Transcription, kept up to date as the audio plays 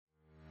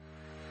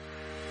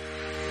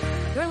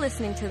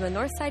listening to the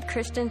Northside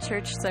Christian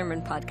Church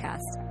Sermon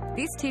Podcast.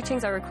 These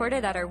teachings are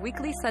recorded at our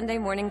weekly Sunday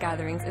morning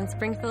gatherings in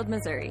Springfield,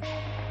 Missouri.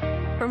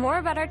 For more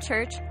about our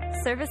church,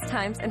 service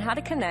times, and how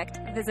to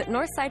connect, visit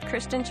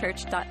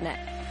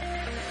northsidechristianchurch.net.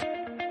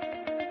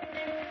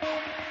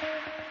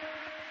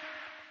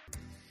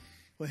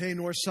 Well, hey,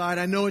 Northside,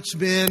 I know it's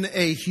been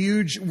a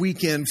huge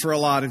weekend for a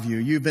lot of you.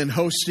 You've been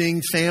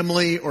hosting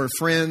family or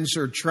friends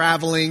or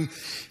traveling,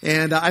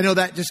 and I know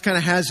that just kind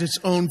of has its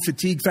own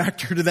fatigue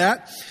factor to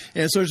that.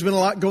 And so there's been a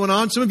lot going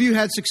on. Some of you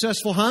had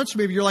successful hunts.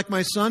 Maybe you're like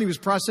my son. He was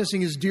processing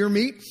his deer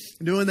meat,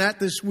 doing that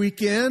this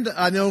weekend.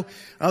 I know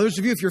others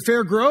of you, if you're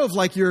Fair Grove,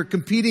 like you're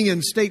competing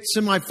in state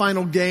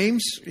semifinal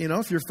games. You know,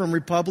 if you're from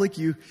Republic,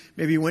 you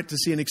maybe went to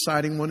see an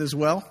exciting one as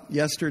well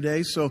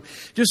yesterday. So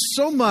just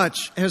so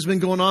much has been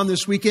going on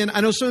this weekend.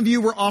 I know some of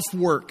you were off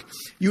work.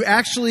 You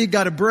actually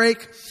got a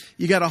break.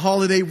 You got a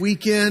holiday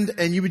weekend,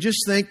 and you would just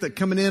think that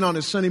coming in on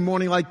a Sunday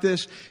morning like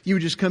this, you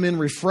would just come in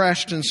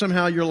refreshed, and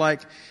somehow you're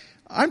like,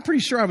 I'm pretty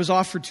sure I was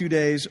off for 2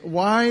 days.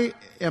 Why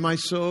am I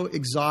so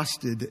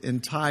exhausted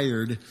and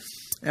tired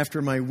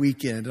after my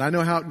weekend? And I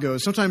know how it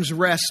goes. Sometimes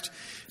rest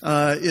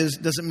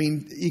doesn't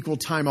mean equal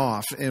time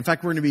off. And in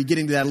fact, we're going to be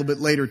getting to that a little bit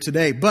later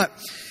today. But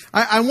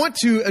I want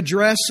to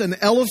address an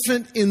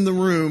elephant in the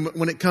room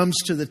when it comes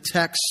to the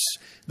texts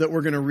that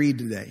we're going to read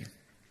today.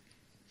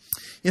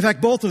 In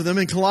fact, both of them,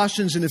 in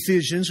Colossians and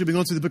Ephesians, we've been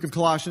going through the book of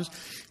Colossians,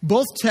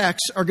 both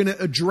texts are going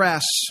to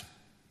address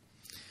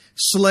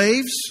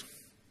slaves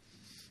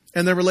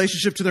and their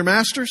relationship to their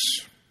masters,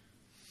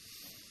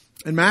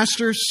 and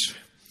masters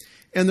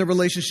and their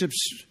relationships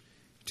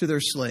to their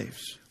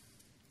slaves.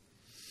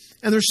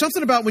 And there's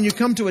something about when you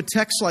come to a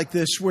text like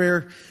this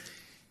where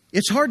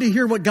it's hard to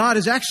hear what God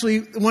is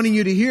actually wanting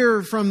you to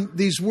hear from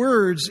these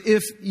words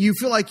if you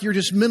feel like you're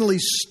just mentally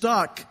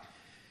stuck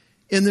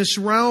in this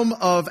realm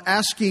of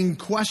asking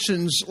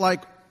questions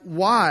like,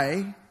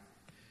 why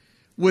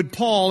would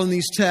Paul in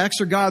these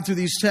texts, or God through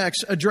these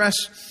texts, address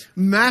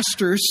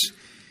masters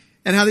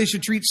and how they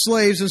should treat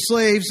slaves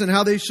and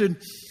how they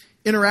should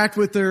interact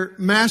with their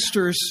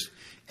masters,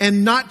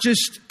 and not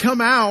just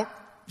come out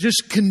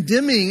just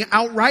condemning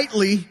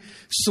outrightly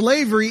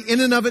slavery in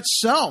and of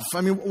itself?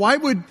 I mean, why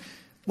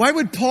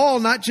would Paul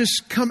not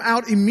just come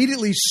out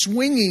immediately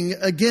swinging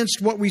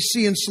against what we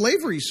see in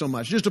slavery so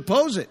much? Just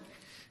oppose it,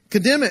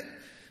 condemn it,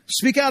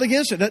 speak out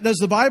against it. Does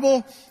the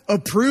Bible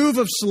approve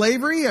of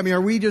slavery? I mean,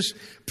 are we just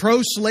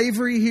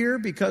pro-slavery here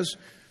because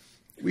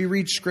we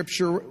read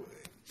Scripture?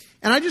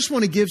 And I just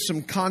want to give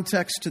some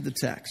context to the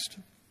text.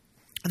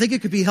 I think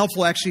it could be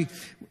helpful, actually,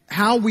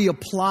 how we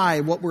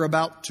apply what we're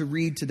about to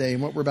read today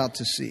and what we're about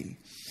to see.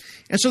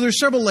 And so there's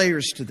several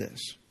layers to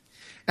this.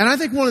 And I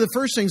think one of the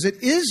first things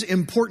that is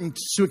important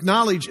to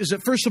acknowledge is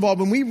that, first of all,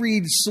 when we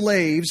read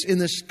slaves in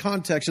this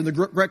context, in the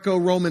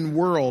Greco-Roman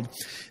world,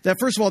 that,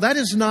 first of all, that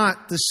is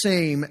not the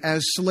same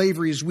as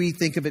slavery as we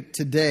think of it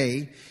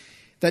today,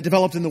 that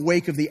developed in the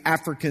wake of the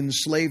African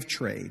slave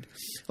trade.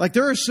 Like,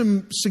 there are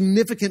some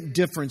significant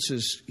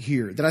differences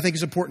here that I think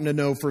is important to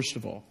know, first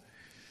of all.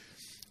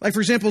 Like, for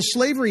example,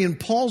 slavery in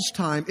Paul's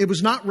time, it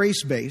was not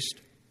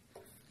race-based.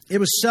 It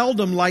was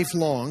seldom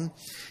lifelong.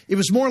 It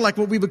was more like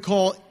what we would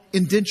call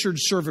indentured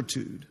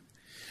servitude.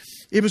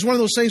 It was one of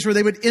those things where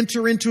they would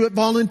enter into it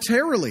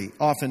voluntarily,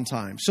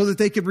 oftentimes, so that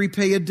they could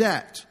repay a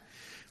debt,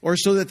 or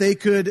so that they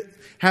could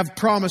have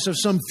promise of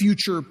some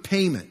future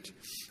payment,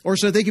 or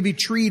so that they could be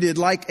treated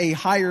like a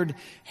hired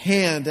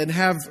hand and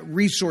have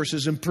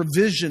resources and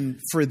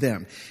provision for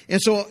them.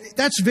 And so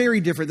that's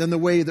very different than the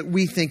way that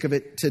we think of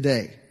it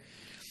today.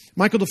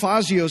 Michael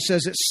DeFazio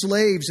says that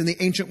slaves in the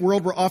ancient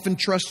world were often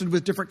trusted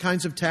with different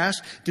kinds of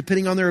tasks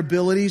depending on their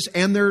abilities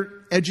and their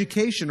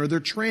education or their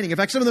training. In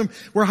fact, some of them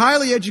were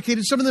highly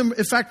educated. Some of them,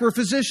 in fact, were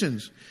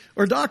physicians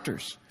or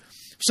doctors.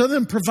 Some of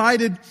them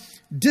provided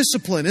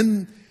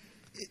discipline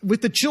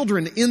with the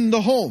children in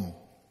the home.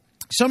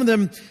 Some of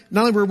them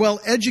not only were well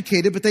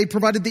educated, but they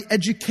provided the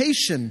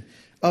education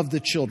of the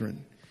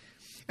children.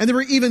 And there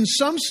were even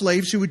some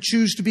slaves who would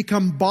choose to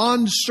become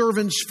bond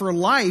servants for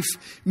life,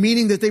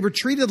 meaning that they were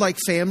treated like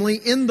family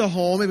in the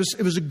home. It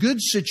was a good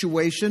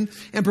situation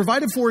and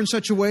provided for in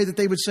such a way that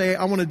they would say,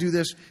 I want to do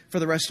this for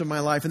the rest of my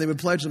life. And they would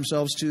pledge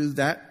themselves to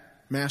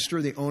that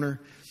master, the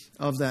owner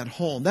of that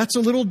home. That's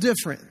a little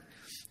different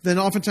than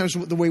oftentimes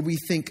the way we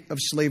think of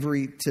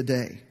slavery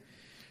today.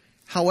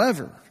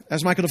 However,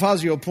 as Michael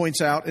DeFazio points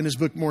out in his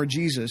book, More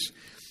Jesus,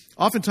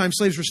 oftentimes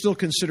slaves were still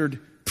considered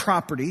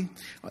property.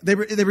 They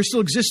were still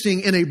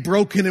existing in a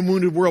broken and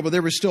wounded world, but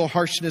there was still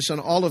harshness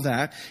and all of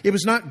that. It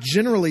was not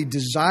generally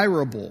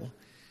desirable.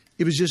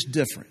 It was just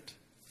different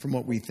from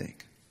what we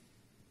think.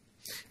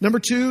 Number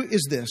two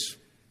is this.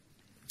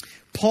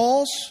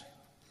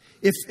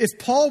 If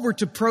Paul were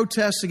to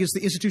protest against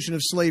the institution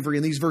of slavery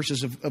in these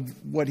verses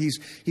of what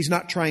he's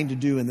not trying to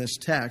do in this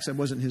text, that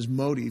wasn't his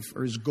motive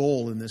or his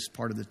goal in this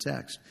part of the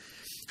text.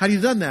 Had he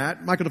done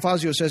that, Michael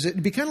DeFazio says,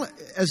 it'd be kind of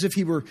as if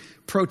he were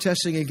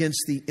protesting against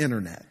the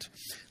internet.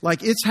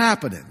 Like, it's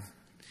happening.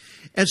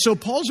 And so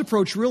Paul's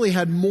approach really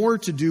had more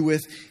to do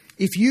with,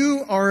 if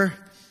you are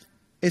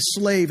a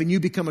slave and you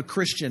become a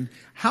Christian,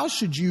 how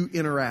should you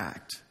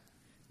interact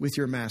with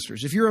your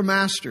masters? If you're a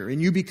master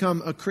and you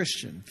become a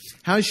Christian,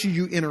 how should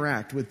you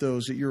interact with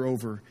those that you're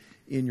over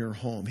in your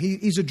home?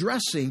 He's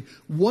addressing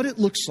what it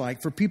looks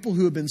like for people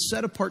who have been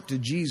set apart to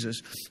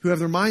Jesus, who have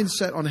their minds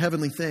set on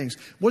heavenly things.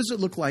 What does it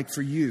look like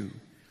for you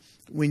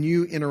when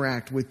you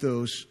interact with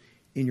those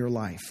in your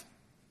life?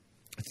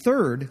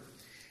 Third,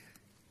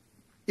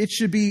 it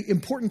should be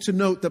important to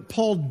note that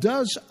Paul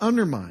does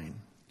undermine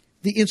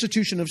the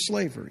institution of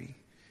slavery,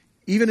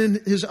 even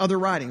in his other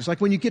writings. Like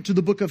when you get to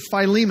the book of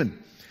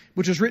Philemon,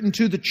 which was written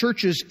to the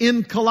churches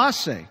in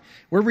Colossae.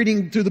 We're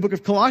reading through the book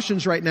of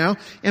Colossians right now,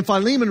 and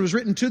Philemon was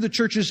written to the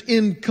churches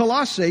in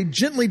Colossae,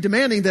 gently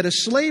demanding that a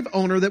slave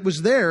owner that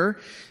was there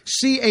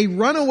see a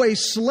runaway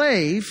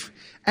slave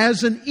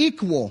as an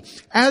equal,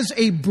 as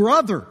a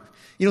brother.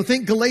 You know,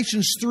 think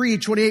Galatians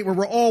 3:28, where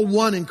we're all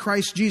one in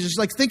Christ Jesus.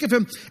 Like, think of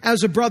him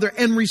as a brother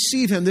and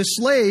receive him. This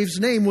slave's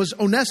name was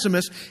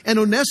Onesimus, and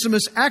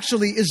Onesimus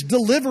actually is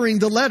delivering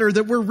the letter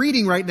that we're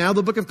reading right now,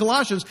 the book of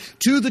Colossians,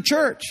 to the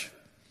church.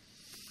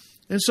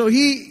 And so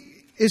he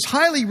is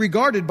highly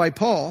regarded by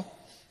Paul.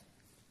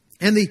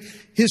 And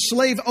his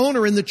slave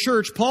owner in the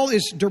church, Paul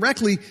is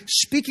directly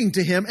speaking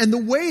to him. And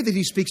the way that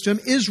he speaks to him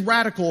is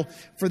radical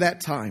for that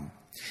time.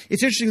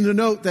 It's interesting to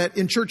note that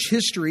in church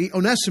history,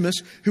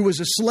 Onesimus, who was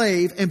a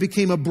slave and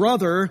became a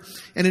brother,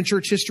 and in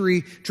church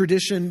history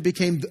tradition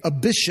became a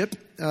bishop,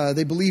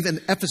 they believe in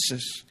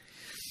Ephesus.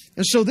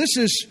 And so this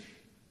is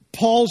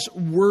Paul's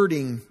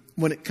wording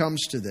when it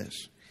comes to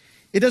this.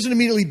 It doesn't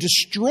immediately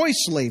destroy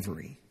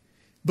slavery,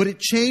 but it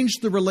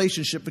changed the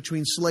relationship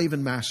between slave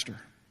and master,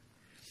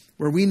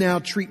 where we now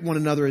treat one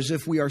another as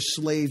if we are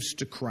slaves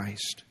to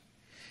Christ,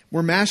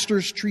 where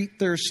masters treat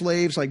their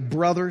slaves like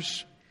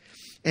brothers,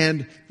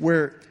 and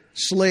where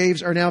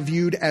slaves are now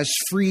viewed as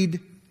freed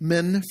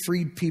men,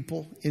 freed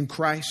people in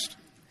Christ.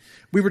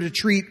 We were to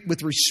treat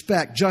with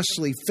respect,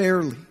 justly,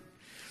 fairly.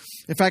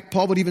 In fact,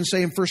 Paul would even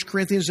say in 1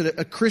 Corinthians that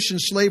a Christian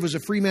slave was a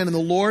free man in the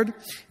Lord,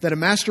 that a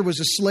master was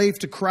a slave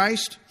to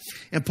Christ.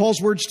 And Paul's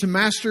words to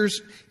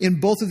masters in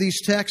both of these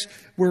texts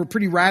were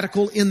pretty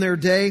radical in their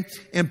day.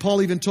 And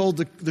Paul even told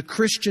the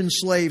Christian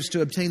slaves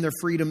to obtain their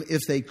freedom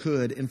if they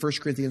could in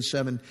 1 Corinthians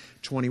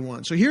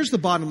 7:21. So here's the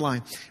bottom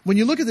line. When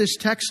you look at this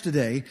text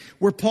today,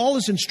 where Paul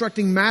is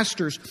instructing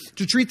masters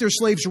to treat their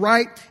slaves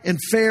right and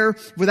fair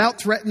without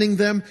threatening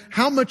them,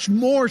 how much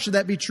more should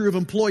that be true of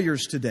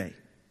employers today?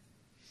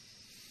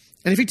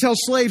 And if he tells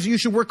slaves you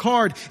should work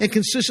hard and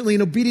consistently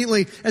and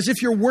obediently as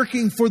if you're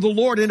working for the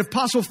Lord, and if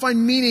possible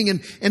find meaning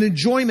and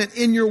enjoyment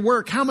in your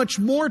work, how much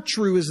more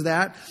true is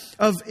that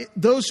of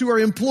those who are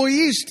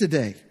employees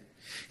today?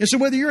 And so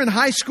whether you're in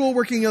high school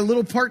working a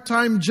little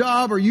part-time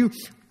job, or you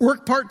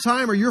work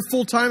part-time, or you're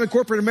full-time in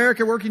corporate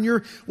America working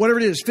your, whatever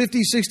it is,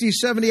 50, 60,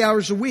 70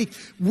 hours a week,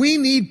 we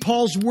need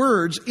Paul's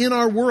words in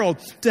our world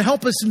to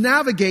help us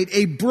navigate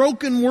a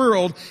broken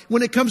world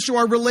when it comes to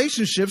our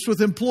relationships with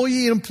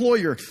employee and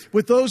employer,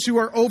 with those who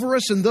are over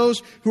us and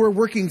those who are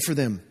working for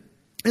them.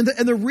 And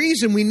the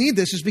reason we need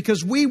this is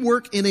because we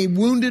work in a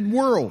wounded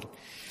world.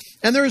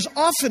 And there is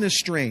often a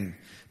strain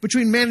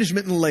between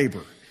management and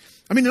labor.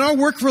 I mean, in our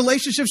work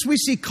relationships, we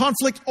see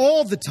conflict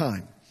all the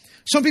time.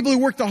 Some people who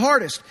work the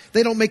hardest,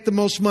 they don't make the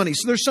most money.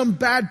 So there's some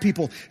bad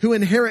people who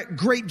inherit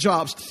great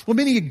jobs. Well,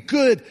 many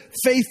good,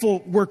 faithful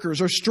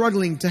workers are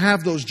struggling to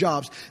have those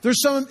jobs.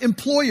 There's some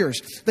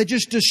employers that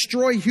just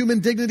destroy human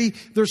dignity.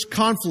 There's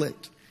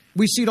conflict.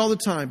 We see it all the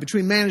time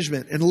between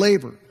management and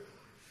labor.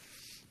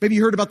 Maybe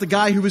you heard about the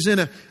guy who was in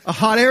a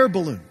hot air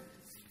balloon.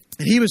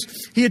 And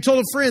he had told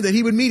a friend that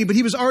he would meet him, but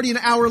he was already an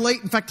hour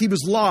late. In fact, he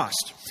was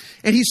lost.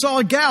 And he saw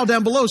a gal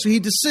down below, so he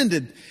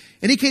descended.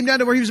 And he came down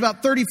to where he was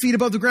about 30 feet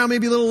above the ground,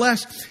 maybe a little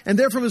less. And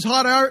there from his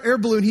hot air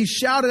balloon, he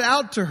shouted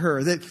out to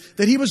her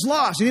that he was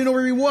lost. He didn't know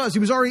where he was. He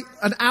was already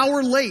an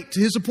hour late to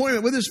his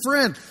appointment with his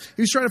friend.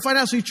 He was trying to find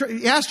out. So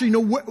he asked her,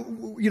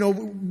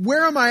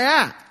 where am I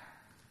at?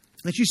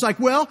 And she's like,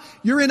 well,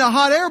 you're in a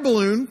hot air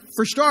balloon,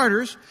 for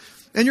starters,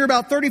 and you're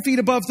about 30 feet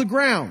above the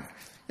ground.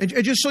 And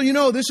just so you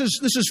know, this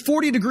is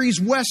 40 degrees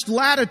west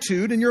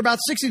latitude, and you're about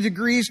 60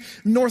 degrees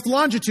north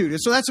longitude. And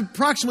so that's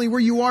approximately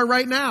where you are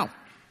right now.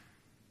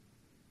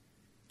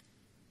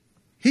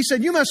 He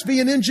said, you must be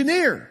an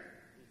engineer.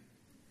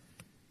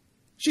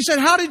 She said,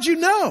 how did you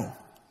know?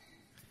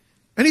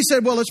 And he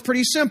said, well, it's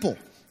pretty simple.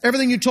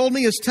 Everything you told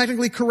me is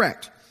technically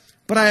correct,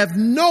 but I have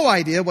no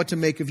idea what to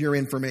make of your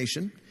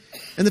information.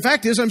 And the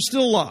fact is, I'm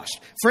still lost.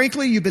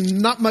 Frankly, you've been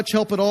not much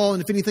help at all,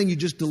 and if anything, you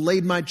just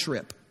delayed my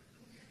trip.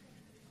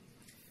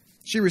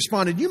 She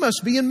responded, you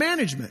must be in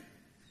management.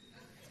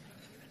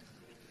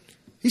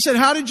 He said,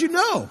 how did you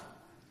know?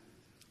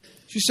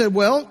 She said,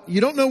 well, you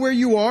don't know where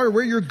you are or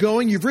where you're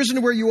going. You've risen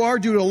to where you are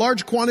due to a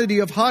large quantity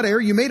of hot air.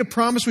 You made a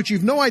promise which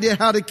you've no idea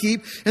how to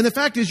keep. And the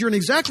fact is, you're in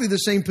exactly the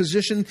same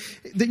position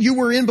that you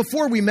were in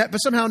before we met, but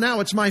somehow now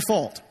it's my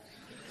fault.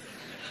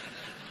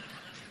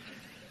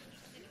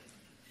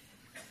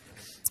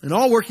 And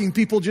all working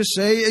people just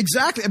say,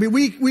 exactly. I mean,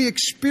 we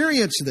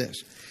experience this.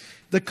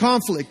 The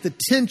conflict, the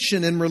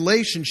tension in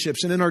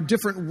relationships and in our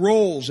different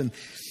roles. And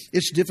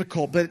It's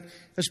difficult, but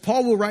as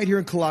Paul will write here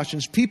in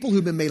Colossians, people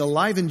who've been made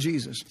alive in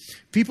Jesus,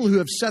 people who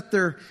have set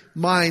their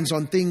minds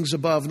on things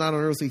above, not on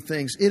earthly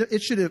things,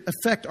 it should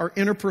affect our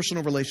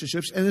interpersonal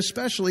relationships and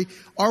especially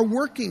our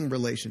working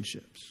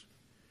relationships.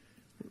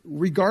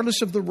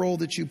 Regardless of the role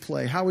that you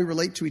play, how we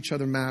relate to each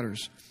other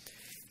matters.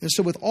 And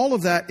so with all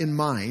of that in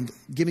mind,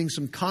 giving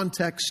some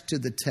context to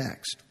the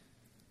text,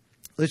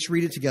 let's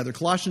read it together.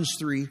 Colossians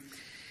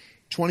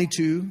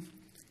 3:22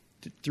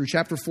 through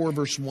chapter 4,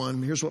 verse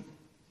 1. Here's what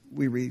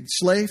we read.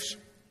 Slaves,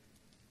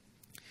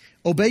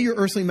 obey your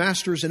earthly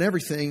masters in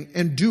everything,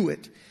 and do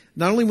it,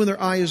 not only when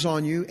their eye is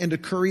on you and to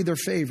curry their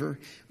favor,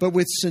 but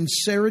with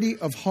sincerity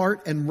of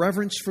heart and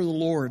reverence for the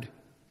Lord.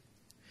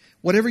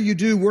 Whatever you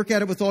do, work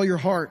at it with all your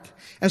heart,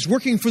 as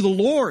working for the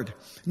Lord,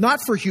 not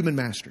for human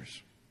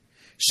masters,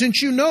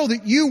 since you know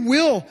that you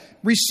will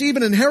receive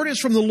an inheritance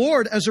from the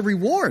Lord as a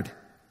reward.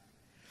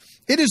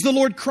 It is the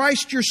Lord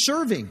Christ you're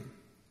serving.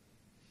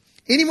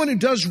 Anyone who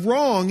does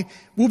wrong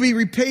will be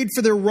repaid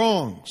for their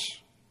wrongs,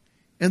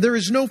 and there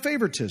is no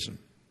favoritism.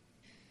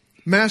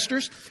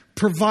 Masters,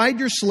 provide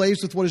your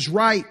slaves with what is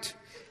right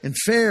and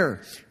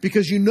fair,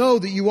 because you know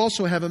that you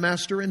also have a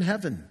master in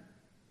heaven.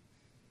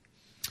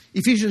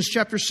 Ephesians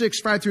chapter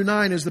 6, 5 through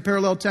 9 is the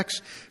parallel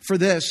text for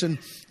this. And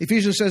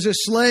Ephesians says this,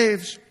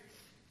 slaves,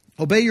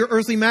 obey your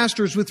earthly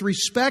masters with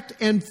respect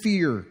and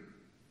fear,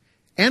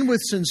 and with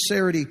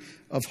sincerity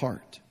of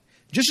heart,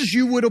 just as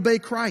you would obey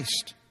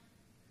Christ.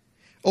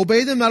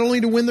 Obey them not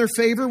only to win their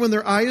favor when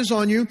their eye is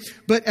on you,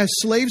 but as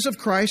slaves of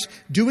Christ,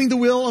 doing the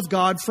will of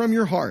God from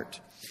your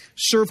heart.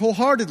 Serve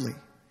wholeheartedly,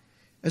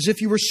 as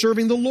if you were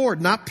serving the Lord,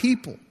 not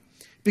people,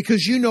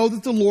 because you know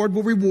that the Lord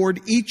will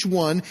reward each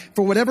one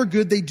for whatever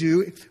good they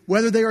do,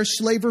 whether they are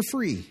slave or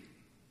free.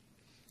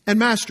 And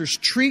masters,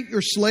 treat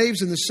your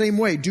slaves in the same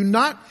way. Do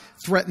not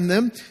threaten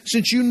them,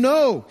 since you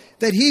know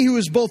that he who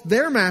is both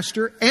their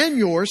master and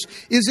yours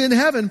is in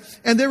heaven,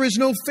 and there is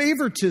no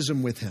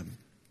favoritism with him.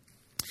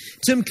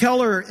 Tim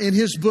Keller, in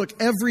his book,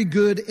 Every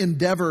Good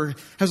Endeavor,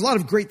 has a lot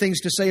of great things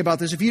to say about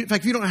this. In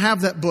fact, if you don't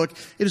have that book,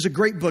 it is a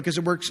great book as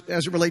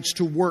it relates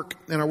to work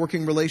and our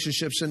working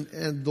relationships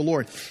and the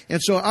Lord. And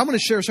so I'm going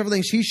to share several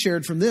things he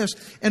shared from this.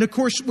 And of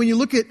course, when you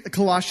look at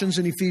Colossians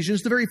and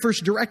Ephesians, the very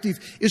first directive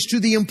is to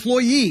the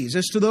employees,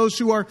 as to those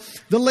who are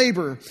the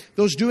laborer,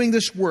 those doing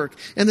this work.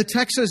 And the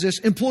text says this,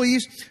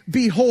 employees,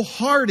 be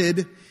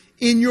wholehearted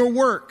in your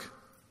work.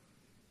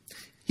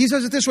 He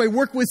says it this way,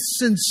 work with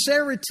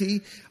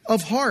sincerity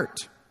of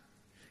heart.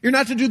 You're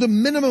not to do the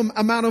minimum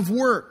amount of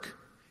work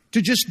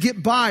to just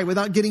get by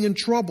without getting in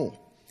trouble.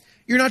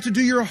 You're not to do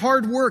your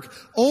hard work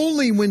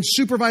only when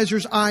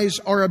supervisors' eyes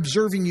are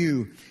observing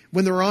you,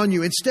 when they're on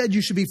you. Instead,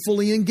 you should be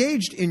fully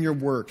engaged in your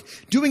work,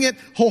 doing it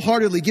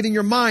wholeheartedly, giving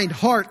your mind,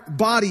 heart,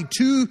 body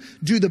to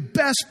do the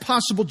best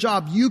possible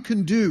job you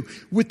can do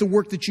with the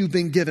work that you've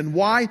been given.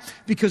 Why?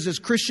 Because as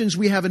Christians,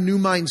 we have a new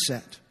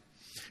mindset.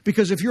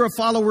 Because if you're a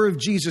follower of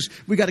Jesus,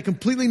 we got a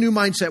completely new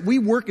mindset. We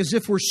work as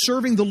if we're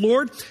serving the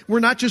Lord. We're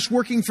not just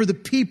working for the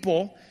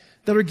people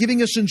that are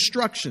giving us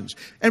instructions.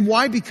 And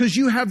why? Because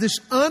you have this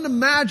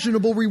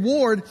unimaginable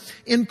reward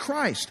in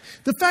Christ.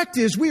 The fact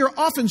is, we are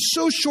often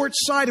so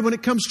short-sighted when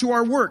it comes to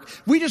our work.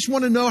 We just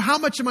want to know, how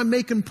much am I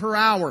making per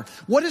hour?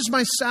 What is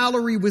my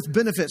salary with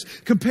benefits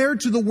compared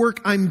to the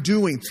work I'm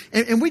doing?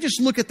 And we just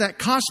look at that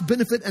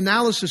cost-benefit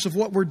analysis of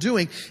what we're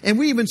doing. And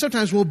we even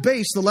sometimes will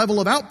base the level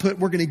of output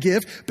we're going to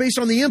give based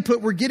on the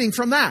input we're getting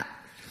from that.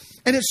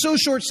 And it's so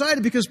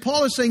short-sighted because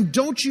Paul is saying,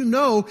 don't you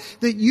know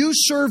that you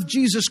serve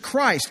Jesus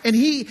Christ and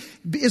he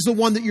is the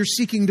one that you're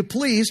seeking to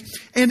please?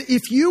 And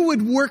if you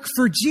would work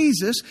for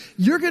Jesus,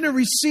 you're going to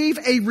receive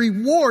a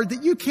reward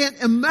that you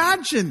can't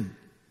imagine.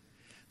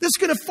 This is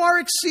going to far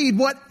exceed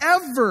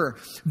whatever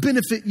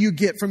benefit you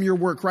get from your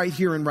work right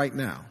here and right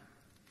now.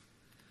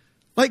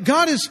 Like,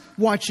 God is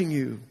watching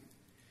you.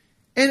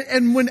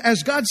 And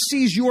as God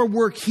sees your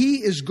work,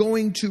 he is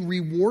going to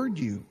reward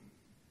you.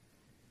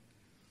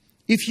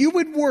 If you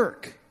would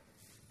work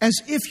as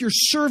if you're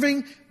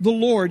serving the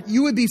Lord,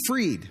 you would be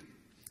freed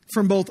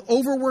from both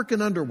overwork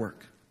and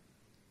underwork.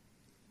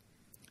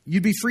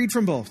 You'd be freed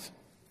from both.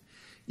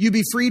 You'd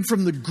be freed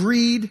from the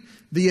greed,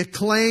 the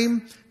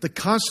acclaim, the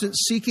constant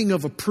seeking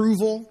of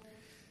approval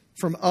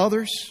from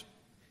others.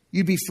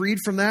 You'd be freed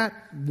from that.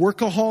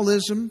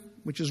 Workaholism,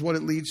 which is what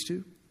it leads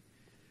to.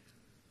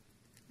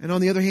 And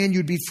on the other hand,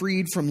 you'd be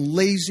freed from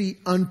lazy,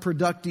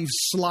 unproductive,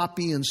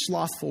 sloppy, and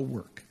slothful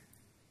work.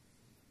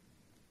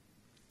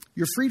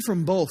 You're freed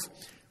from both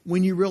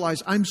when you realize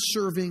I'm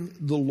serving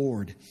the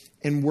Lord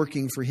and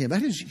working for him.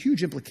 That has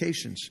huge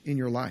implications in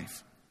your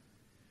life.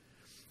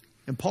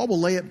 And Paul will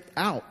lay it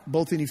out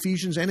both in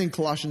Ephesians and in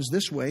Colossians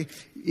this way.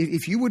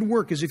 If you would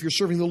work as if you're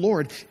serving the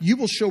Lord, you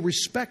will show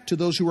respect to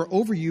those who are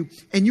over you,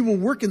 and you will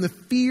work in the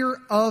fear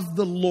of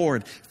the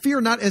Lord.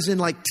 Fear not as in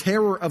like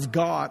terror of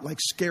God, like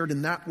scared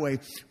in that way,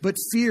 but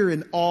fear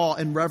and awe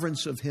and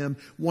reverence of him,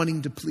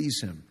 wanting to please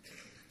him.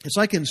 It's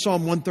like in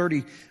Psalm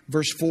 130,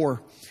 verse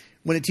 4,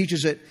 when it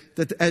teaches it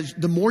that as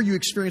the more you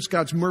experience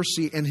God's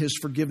mercy and his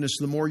forgiveness,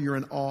 the more you're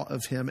in awe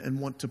of him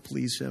and want to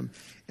please him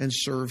and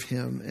serve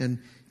him. And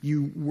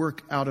you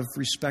work out of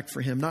respect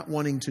for him, not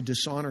wanting to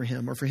dishonor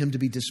him or for him to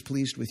be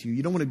displeased with you.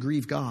 You don't want to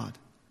grieve God.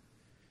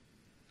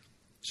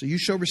 So you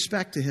show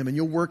respect to him, and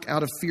you'll work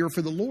out of fear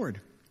for the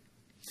Lord.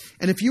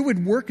 And if you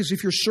would work as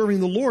if you're serving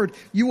the Lord,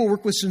 you will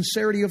work with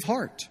sincerity of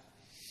heart.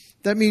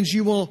 That means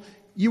you will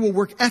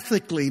work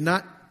ethically,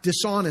 not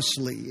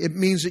dishonestly. It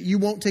means that you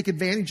won't take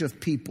advantage of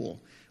people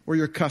or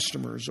your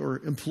customers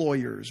or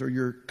employers or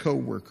your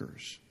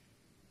co-workers.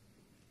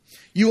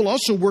 You will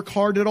also work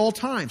hard at all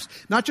times.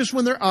 Not just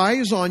when their eye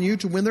is on you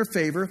to win their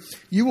favor.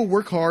 You will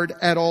work hard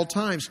at all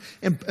times.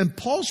 And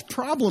Paul's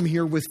problem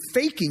here with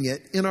faking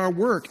it in our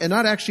work and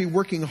not actually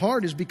working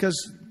hard is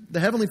because the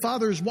Heavenly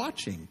Father is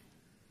watching.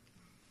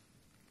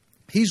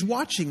 He's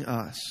watching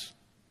us.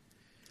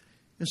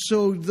 And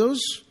so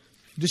those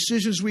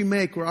decisions we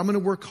make where I'm going to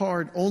work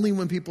hard only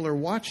when people are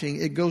watching,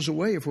 it goes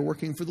away if we're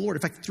working for the Lord.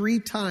 In fact, 3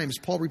 times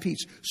Paul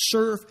repeats,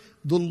 serve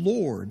the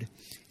Lord,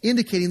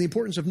 indicating the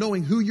importance of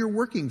knowing who you're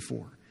working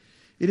for.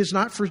 It is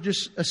not for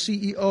just a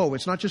CEO.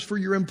 It's not just for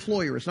your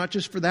employer. It's not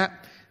just for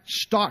that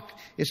stock.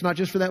 It's not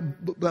just for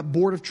that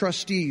board of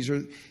trustees.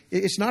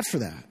 It's not for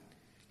that.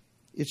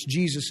 It's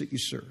Jesus that you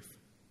serve.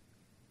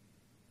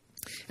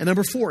 And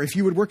number 4, if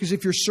you would work as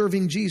if you're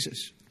serving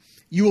Jesus,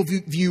 you will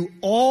view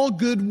all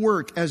good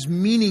work as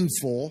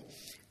meaningful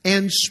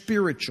and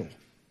spiritual.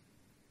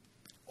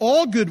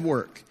 All good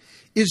work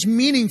is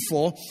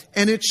meaningful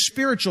and it's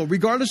spiritual,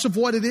 regardless of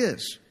what it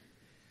is.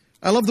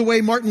 I love the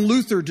way Martin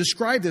Luther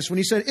described this when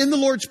he said, in the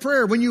Lord's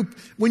Prayer, when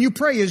you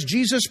pray as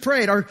Jesus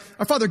prayed, our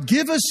Father,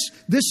 give us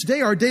this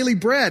day our daily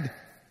bread.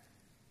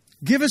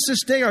 Give us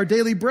this day our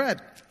daily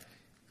bread.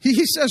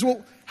 He says,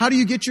 well, how do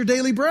you get your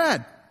daily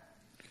bread?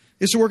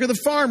 It's the work of the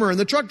farmer and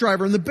the truck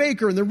driver and the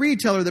baker and the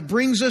retailer that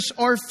brings us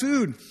our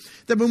food.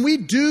 That when we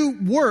do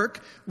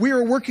work, we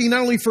are working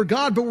not only for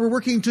God, but we're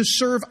working to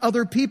serve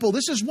other people.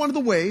 This is one of the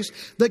ways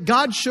that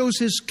God shows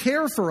his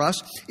care for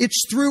us. It's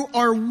through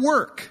our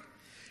work.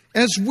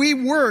 As we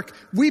work,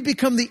 we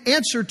become the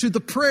answer to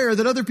the prayer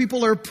that other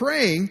people are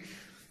praying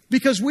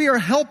because we are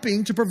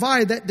helping to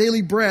provide that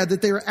daily bread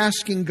that they are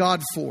asking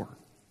God for.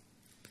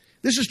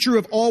 This is true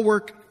of all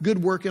work,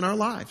 good work in our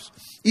lives.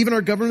 Even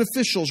our government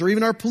officials or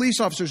even our police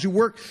officers who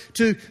work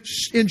to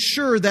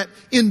ensure that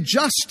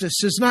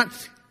injustice is not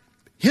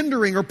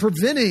hindering or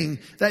preventing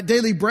that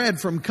daily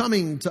bread from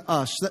coming to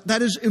us.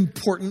 That is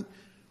important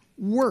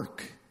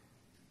work.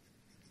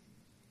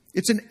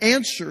 It's an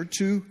answer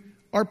to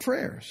our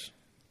prayers.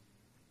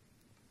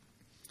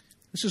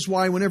 This is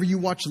why whenever you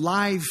watch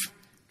live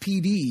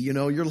PD,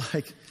 you're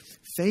like,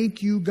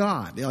 thank you,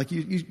 God. Like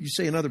you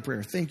say another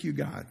prayer, thank you,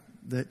 God,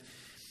 that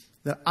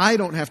I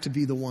don't have to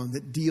be the one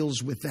that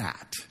deals with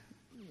that.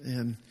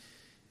 And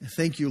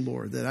thank you,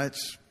 Lord, that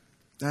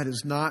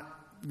is not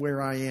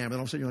where I am. And all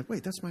of a sudden you're like,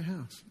 wait, that's my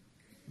house.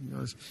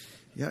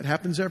 It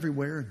happens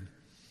everywhere. And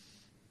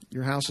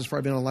your house has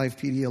probably been on live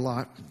PD a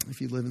lot if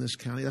you live in this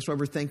county. That's why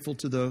we're thankful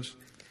to those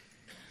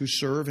who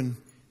serve and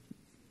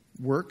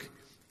work.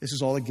 This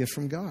is all a gift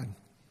from God.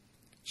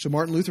 So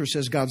Martin Luther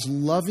says God's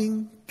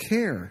loving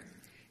care,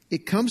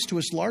 it comes to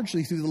us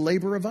largely through the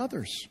labor of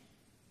others.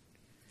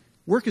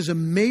 Work is a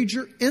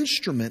major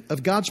instrument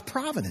of God's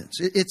providence.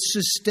 It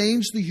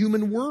sustains the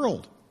human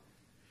world.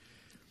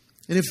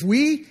 And if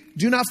we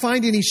do not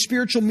find any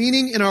spiritual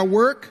meaning in our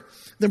work,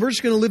 then we're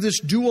just going to live this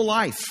dual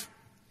life.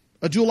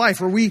 A dual life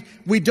where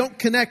we don't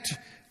connect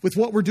with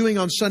what we're doing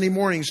on Sunday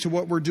mornings to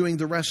what we're doing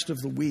the rest of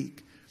the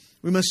week.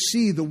 We must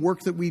see the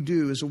work that we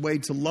do as a way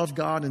to love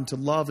God and to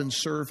love and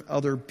serve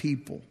other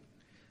people.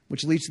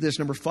 Which leads to this,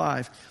 number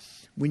 5.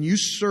 When you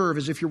serve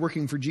as if you're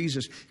working for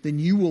Jesus, then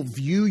you will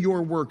view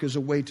your work as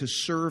a way to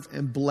serve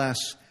and bless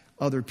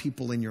other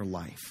people in your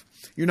life.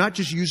 You're not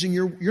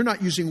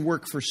using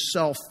work for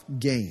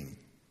self-gain.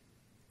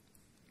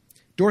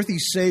 Dorothy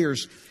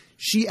Sayers,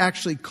 she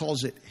actually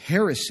calls it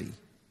heresy.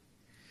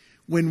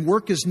 When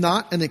work is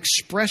not an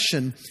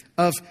expression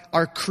of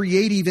our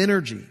creative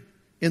energy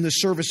in the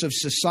service of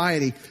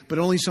society, but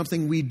only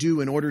something we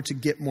do in order to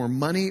get more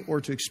money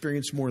or to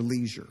experience more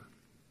leisure.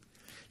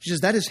 She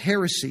says that is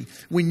heresy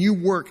when you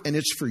work and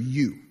it's for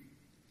you.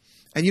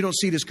 And you don't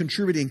see it as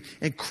contributing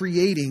and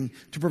creating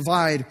to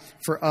provide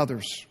for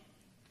others.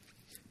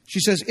 She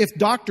says if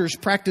doctors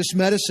practice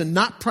medicine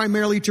not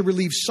primarily to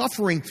relieve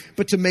suffering,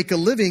 but to make a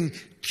living,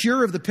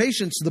 cure of the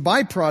patient's the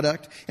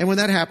byproduct. And when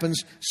that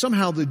happens,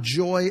 somehow the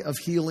joy of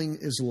healing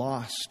is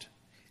lost.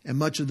 And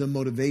much of the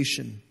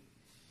motivation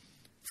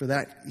for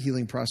that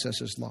healing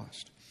process is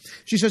lost.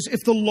 She says,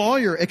 if the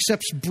lawyer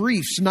accepts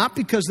briefs, not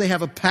because they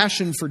have a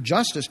passion for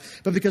justice,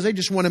 but because they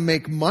just want to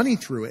make money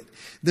through it,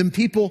 then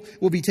people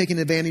will be taken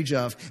advantage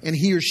of. And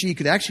he or she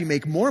could actually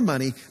make more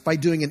money by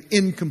doing an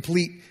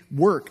incomplete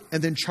work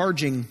and then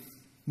charging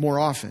more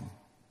often.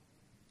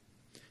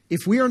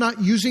 If we are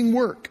not using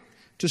work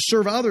to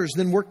serve others,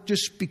 then work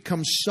just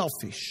becomes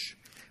selfish.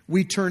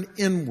 We turn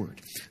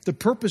inward. The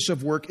purpose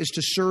of work is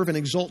to serve and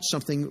exalt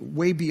something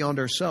way beyond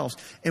ourselves.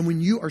 And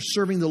when you are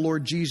serving the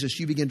Lord Jesus,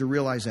 you begin to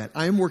realize that.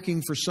 I am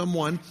working for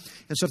someone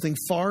and something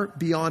far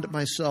beyond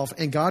myself,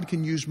 and God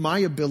can use my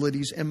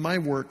abilities and my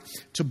work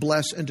to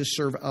bless and to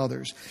serve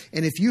others.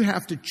 And if you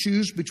have to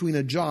choose between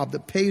a job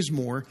that pays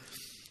more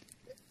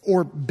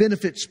or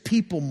benefits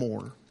people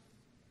more,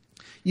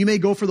 you may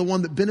go for the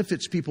one that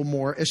benefits people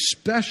more,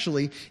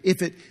 especially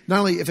if it, not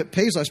only if it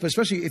pays less, but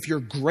especially if you're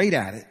great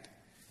at it.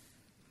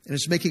 And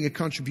it's making a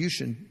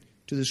contribution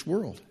to this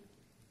world.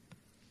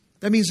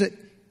 That means that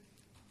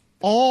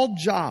all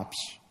jobs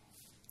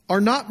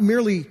are not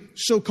merely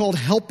so-called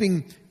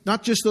helping,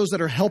 not just those that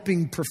are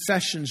helping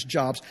professions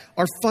jobs,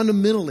 are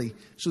fundamentally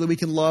so that we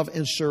can love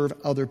and serve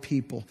other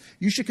people.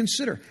 You should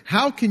consider,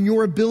 how can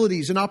your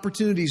abilities and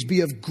opportunities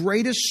be of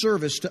greatest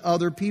service to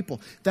other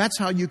people? That's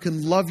how you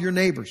can love your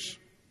neighbors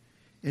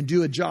and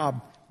do a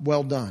job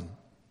well done.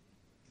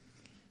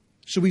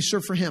 So we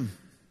serve for Him.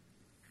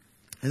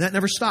 And that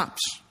never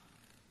stops.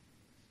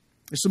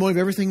 It's the motive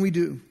of everything we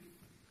do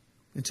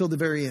until the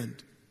very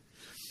end.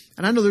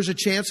 And I know there's a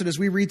chance that as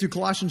we read through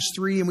Colossians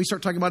 3 and we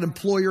start talking about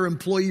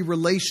employer-employee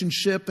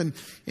relationship and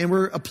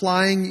we're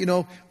applying,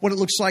 what it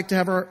looks like to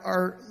have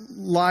our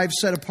lives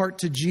set apart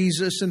to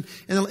Jesus. And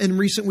in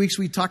recent weeks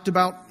we talked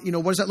about,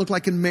 what does that look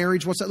like in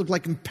marriage? What's that look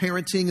like in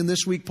parenting? And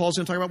this week Paul's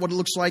going to talk about what it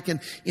looks like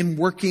in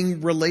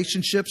working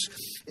relationships.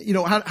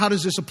 How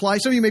does this apply?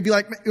 Some of you may be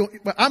like,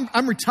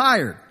 I'm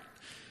retired.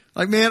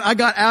 Like, man, I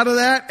got out of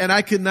that and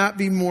I could not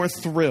be more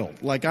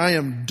thrilled. Like, I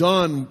am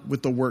done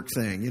with the work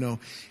thing, And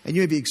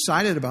you may be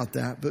excited about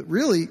that. But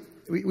really,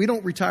 we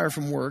don't retire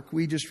from work.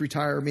 We just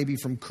retire maybe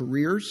from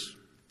careers,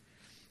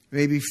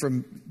 maybe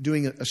from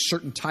doing a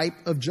certain type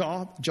of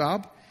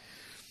job.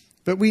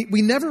 But we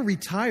never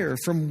retire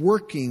from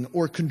working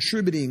or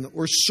contributing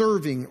or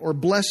serving or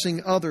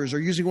blessing others or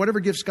using whatever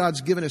gifts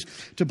God's given us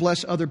to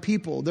bless other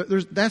people.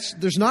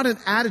 There's not an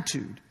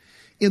attitude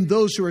in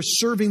those who are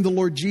serving the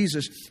Lord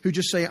Jesus who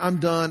just say, I'm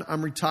done,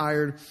 I'm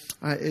retired,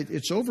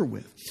 it's over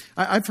with.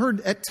 I've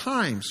heard at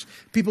times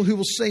people who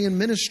will say in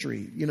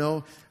ministry,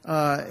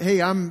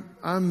 hey,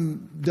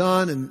 I'm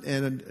done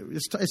and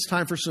it's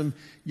time for some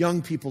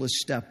young people to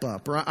step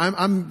up. Or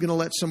I'm going to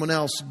let someone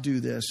else do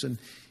this, and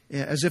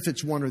as if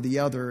it's one or the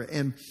other,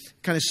 and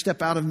kind of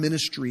step out of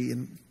ministry.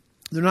 And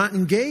they're not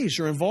engaged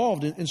or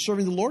involved in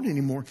serving the Lord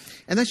anymore.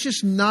 And that's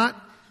just not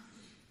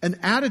an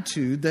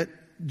attitude that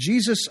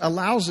Jesus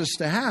allows us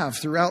to have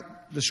throughout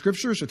the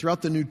Scriptures or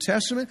throughout the New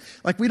Testament.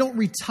 Like, we don't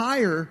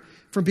retire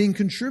from being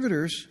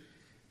contributors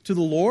to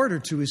the Lord or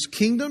to His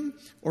kingdom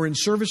or in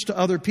service to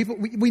other people.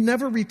 We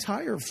never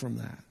retire from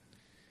that.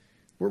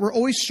 We're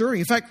always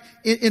serving. In fact,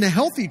 in a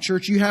healthy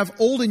church, you have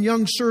old and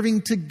young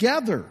serving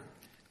together.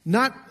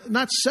 Not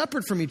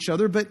separate from each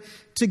other, but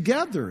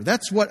together.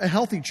 That's what a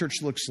healthy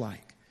church looks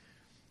like.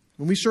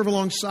 When we serve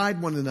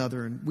alongside one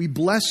another and we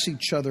bless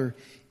each other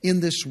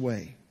in this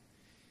way.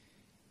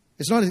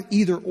 It's not an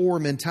either-or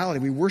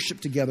mentality. We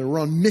worship together. We're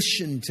on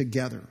mission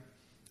together.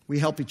 We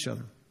help each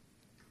other.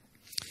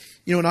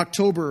 In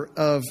October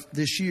of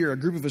this year, a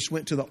group of us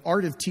went to the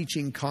Art of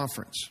Teaching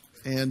conference.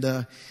 And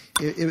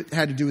it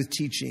had to do with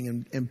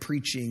teaching and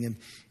preaching. And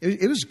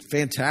it was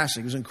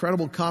fantastic. It was an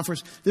incredible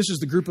conference. This is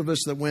the group of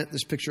us that went.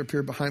 This picture up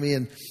here behind me.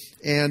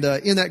 And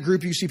in that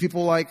group, you see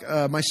people like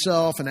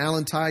myself and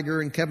Alan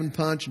Tiger and Kevin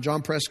Punch and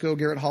John Presco,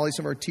 Garrett Hawley,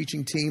 some of our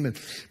teaching team.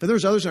 But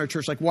there's others in our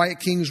church like Wyatt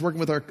King, who's working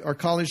with our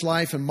college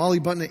life, and Molly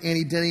Button and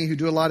Annie Denny, who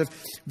do a lot of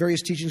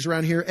various teachings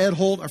around here. Ed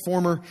Holt, our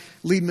former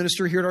lead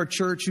minister here at our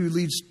church, who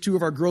leads 2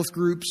 of our growth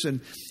groups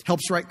and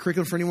helps write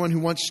curriculum for anyone who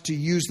wants to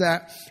use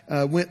that,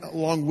 went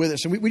along with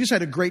us. And we just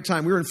had a great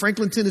time. We were in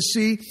Franklin,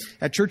 Tennessee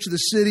at Church of the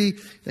City.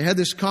 They had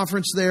this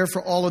conference there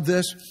for all of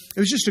this. It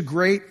was just a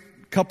great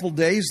couple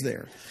days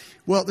there.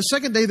 Well, the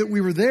second day that we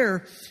were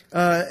there,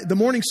 the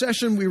morning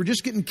session, we were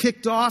just getting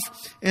kicked off,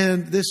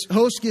 and this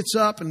host gets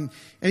up and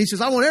he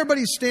says, I want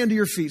everybody to stand to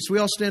your feet. So we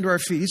all stand to our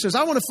feet. He says,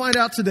 I want to find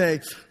out today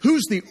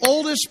who's the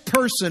oldest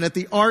person at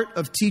the Art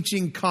of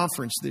Teaching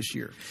conference this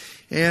year.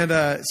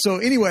 And so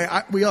anyway,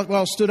 we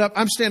all stood up.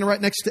 I'm standing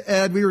right next to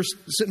Ed. We were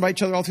sitting by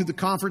each other all through the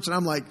conference, and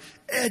I'm like,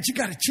 Ed, you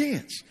got a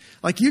chance.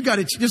 Like, you got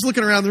it. Just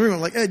looking around the room,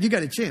 I'm like, Ed, you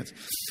got a chance.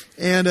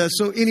 And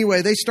so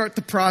anyway, they start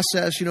the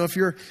process. If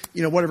you're,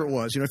 whatever it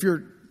was, if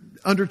you're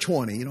under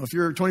 20, if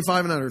you're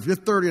 25 and under, if you're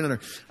 30 and under.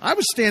 I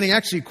was standing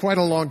actually quite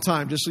a long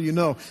time, just so you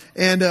know.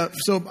 And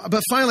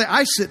but finally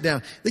I sit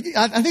down.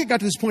 I think it got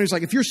to this point, it's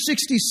like, if you're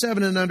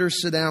 67 and under,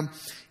 sit down.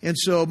 And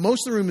so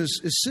most of the room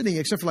is sitting,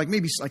 except for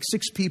maybe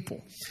 6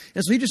 people.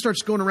 And so he just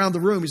starts going around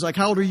the room. He's like,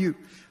 how old are you?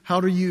 How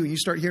old are you? And you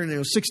start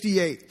hearing,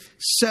 68,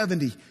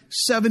 70,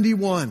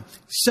 71,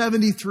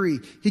 73.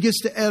 He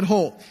gets to Ed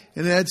Holt,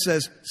 and Ed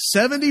says,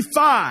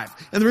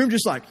 75. And the room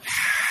just like,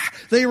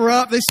 they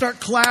erupt. They start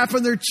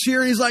clapping. They're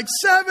cheering. He's like,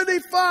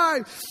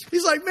 75.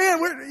 He's like,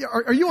 man,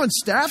 are you on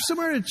staff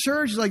somewhere in a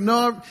church? He's like,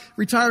 no, I'm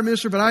retired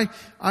minister, but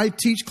I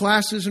teach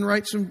classes and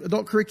write some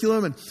adult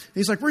curriculum. And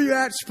he's like, where are you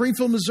at?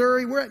 Springfield,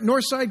 Missouri. We're at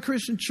Northside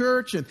Christian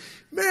Church. And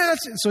man,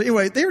 so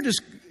anyway, they were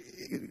just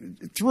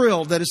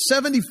thrilled that a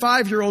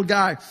 75-year-old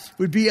guy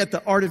would be at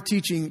the Art of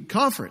Teaching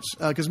conference,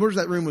 because most of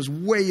that room was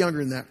way younger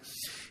than that.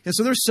 And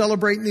so they're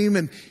celebrating him,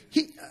 and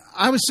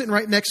I was sitting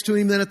right next to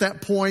him then at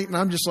that point, and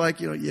I'm just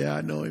like, yeah,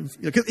 I know him.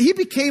 'Cause he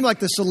became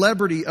like the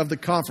celebrity of the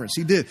conference.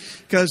 He did.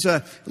 Because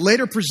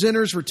later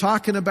presenters were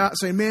talking about,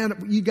 saying,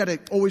 man, you got to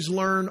always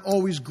learn,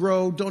 always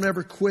grow, don't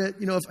ever quit.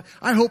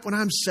 I hope when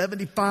I'm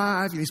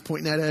 75, and he's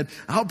pointing at Ed,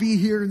 I'll be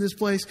here in this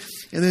place.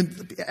 And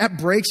then at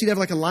breaks, he'd have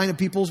like a line of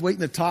people waiting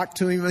to talk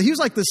to him. He was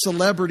like the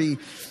celebrity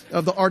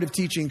of the Art of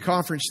Teaching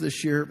conference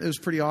this year. It was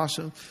pretty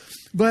awesome.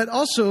 But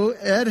also,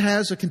 Ed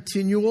has a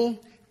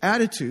continual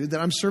attitude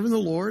that I'm serving the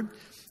Lord.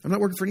 I'm not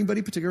working for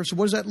anybody particular. So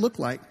what does that look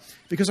like?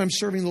 Because I'm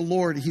serving the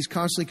Lord, he's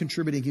constantly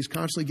contributing, he's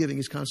constantly giving,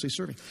 he's constantly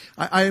serving.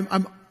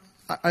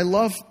 I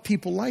love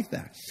people like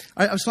that.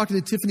 I was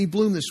talking to Tiffany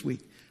Bloom this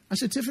week. I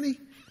said, Tiffany,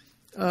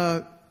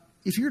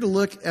 if you were to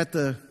look at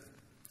the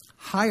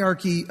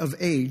hierarchy of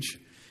age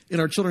in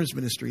our children's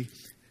ministry,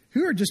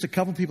 who are just a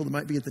couple people that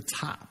might be at the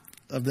top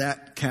of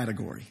that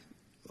category?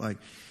 Like,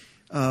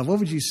 what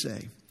would you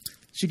say?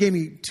 She gave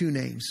me two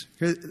names.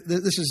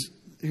 This is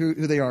who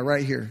they are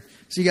right here.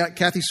 So you got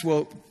Kathy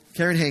Swope,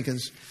 Karen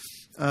Hankins,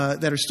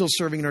 that are still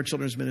serving in our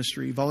children's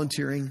ministry,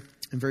 volunteering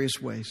in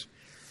various ways.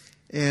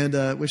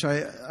 And which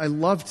I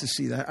love to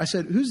see that. I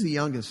said, who's the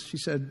youngest? She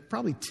said,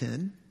 probably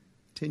 10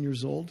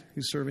 years old,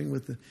 who's serving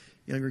with the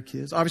younger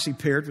kids, obviously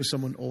paired with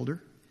someone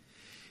older.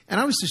 And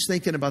I was just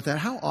thinking about that.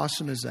 How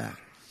awesome is that?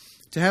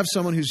 To have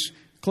someone who's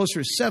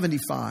closer to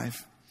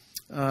 75.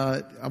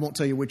 I won't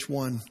tell you which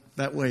one.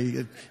 That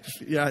way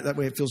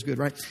it feels good,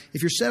 right?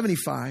 If you're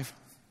 75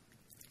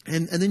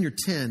 and then you're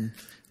 10,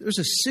 there's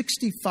a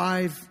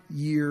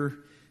 65-year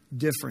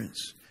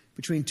difference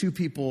between two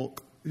people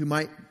who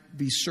might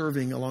be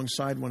serving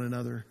alongside one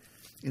another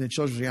in a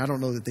children's ministry. I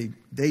don't know that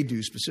they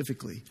do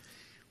specifically.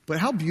 But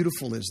how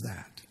beautiful is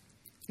that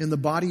in the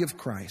body of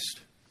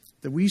Christ,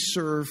 that we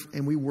serve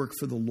and we work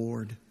for the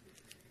Lord,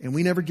 and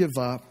we never give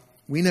up,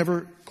 we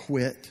never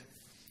quit.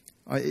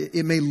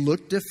 It may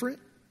look different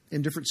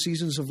in different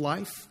seasons of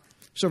life.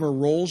 Some of our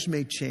roles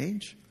may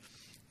change,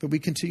 but we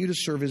continue to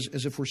serve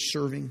as if we're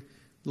serving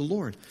the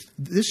Lord.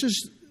 This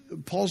is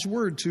Paul's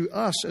word to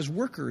us as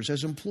workers,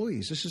 as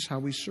employees. This is how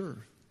we serve.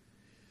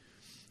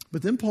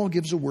 But then Paul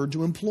gives a word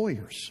to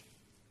employers.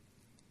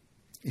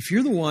 If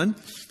you're the one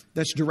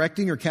that's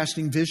directing or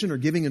casting vision or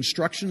giving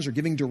instructions or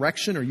giving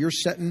direction, or you're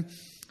setting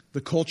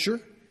the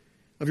culture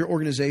of your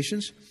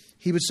organizations,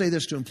 he would say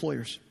this to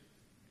employers.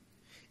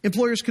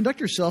 Employers, conduct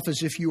yourself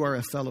as if you are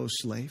a fellow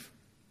slave.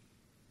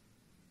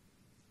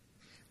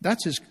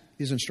 That's his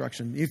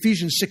instruction.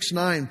 Ephesians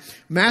 6:9,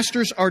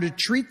 masters are to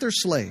treat their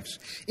slaves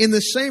in the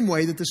same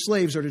way that the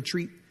slaves are to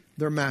treat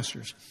their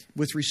masters,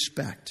 with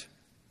respect.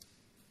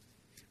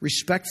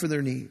 Respect for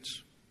their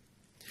needs.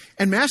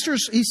 And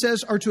masters, he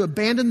says, are to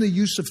abandon the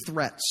use of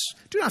threats.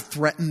 Do not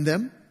threaten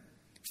them.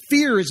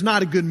 Fear is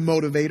not a good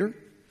motivator.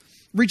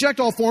 Reject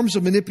all forms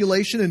of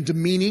manipulation and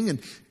demeaning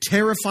and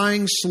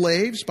terrifying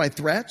slaves by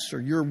threats,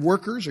 or your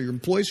workers or your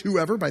employees,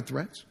 whoever, by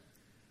threats.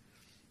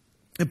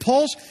 And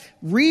Paul's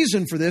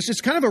reason for this,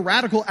 it's kind of a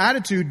radical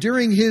attitude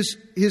during his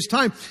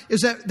time,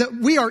 is that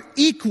we are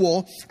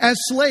equal as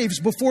slaves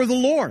before the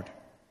Lord.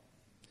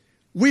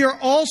 We are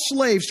all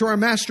slaves to our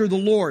master, the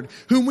Lord,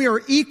 whom we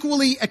are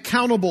equally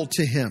accountable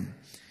to him,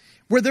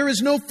 where there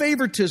is no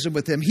favoritism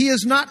with him. He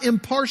is not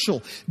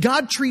impartial.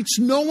 God treats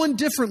no one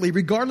differently,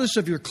 regardless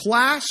of your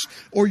class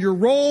or your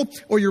role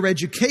or your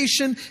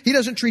education. He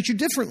doesn't treat you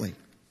differently.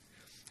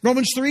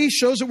 Romans 3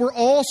 shows that we're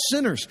all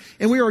sinners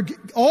and we are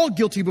all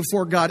guilty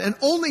before God and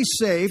only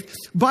saved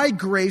by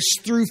grace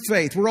through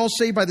faith. We're all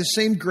saved by the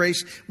same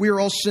grace. We are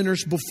all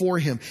sinners before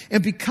him.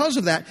 And because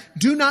of that,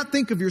 do not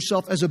think of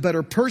yourself as a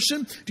better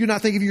person. Do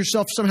not think of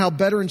yourself somehow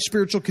better in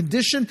spiritual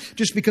condition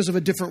just because of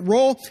a different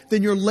role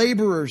than your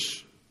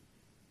laborers.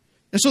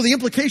 And so the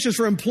implications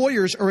for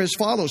employers are as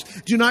follows.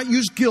 Do not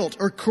use guilt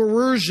or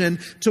coercion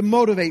to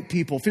motivate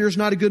people. Fear is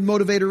not a good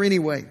motivator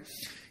anyway.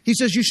 He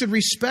says you should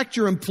respect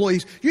your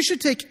employees. You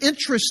should take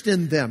interest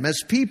in them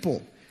as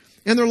people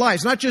and their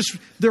lives, not just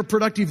their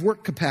productive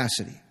work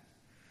capacity.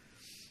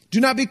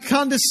 Do not be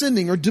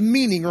condescending or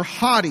demeaning or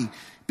haughty,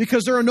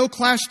 because there are no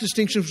class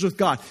distinctions with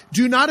God.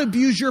 Do not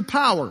abuse your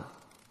power.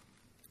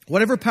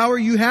 Whatever power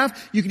you have,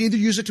 you can either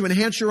use it to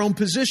enhance your own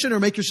position or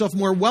make yourself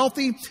more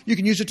wealthy. You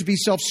can use it to be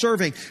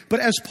self-serving.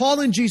 But as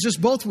Paul and Jesus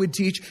both would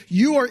teach,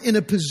 you are in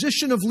a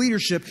position of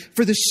leadership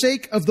for the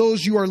sake of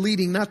those you are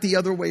leading, not the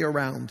other way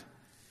around.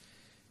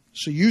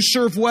 So you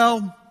serve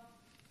well.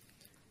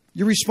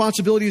 Your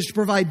responsibility is to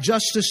provide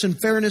justice and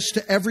fairness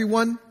to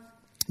everyone,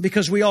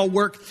 because we all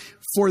work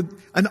for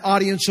an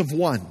audience of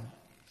one.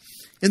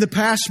 In the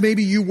past,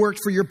 maybe you worked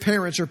for your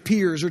parents or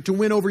peers, or to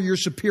win over your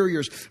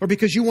superiors, or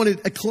because you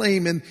wanted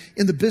acclaim in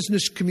the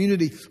business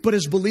community. But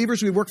as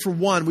believers, we work for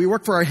one. We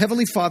work for our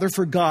Heavenly Father,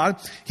 for God.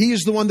 He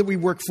is the one that we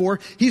work for.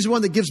 He's the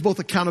one that gives both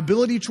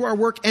accountability to our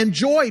work and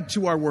joy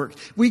to our work.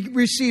 We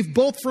receive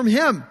both from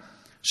Him.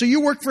 So you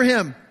work for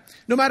Him.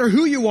 No matter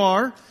who you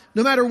are,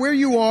 no matter where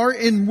you are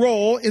in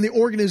role in the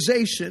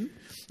organization,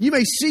 You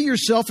may see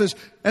yourself as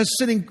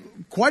sitting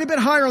quite a bit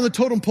higher on the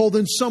totem pole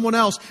than someone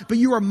else, but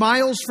you are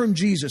miles from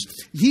Jesus.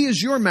 He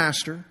is your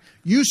master.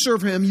 You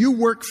serve Him. You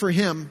work for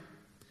Him.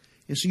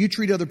 And so you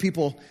treat other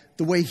people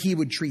the way He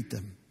would treat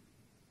them.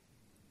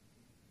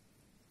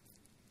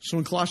 So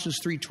in Colossians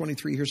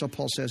 3:23, here's how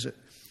Paul says it.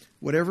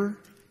 Whatever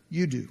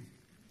you do,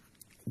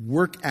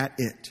 work at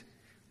it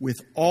with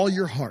all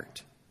your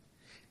heart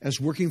as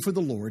working for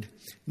the Lord,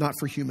 not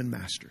for human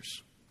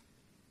masters.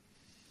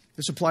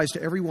 This applies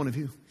to every one of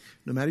you.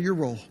 No matter your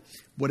role,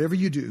 whatever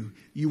you do,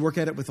 you work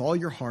at it with all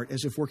your heart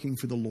as if working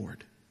for the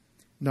Lord,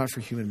 not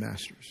for human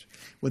masters.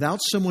 Without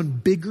someone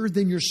bigger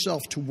than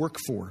yourself to work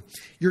for,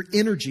 your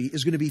energy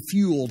is going to be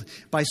fueled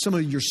by some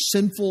of your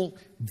sinful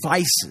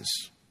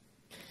vices.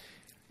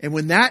 And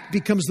when that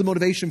becomes the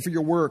motivation for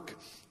your work,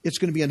 it's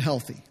going to be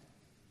unhealthy.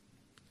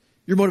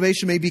 Your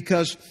motivation may be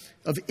because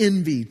of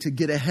envy to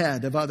get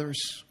ahead of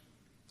others.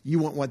 You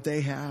want what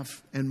they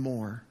have and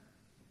more.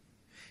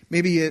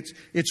 Maybe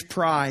it's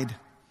pride.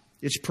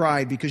 It's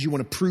pride because you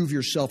want to prove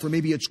yourself. Or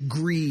maybe it's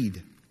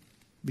greed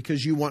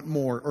because you want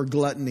more, or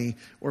gluttony,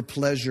 or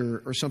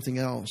pleasure, or something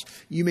else.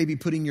 You may be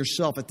putting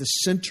yourself at the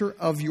center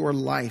of your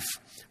life.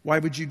 Why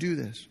would you do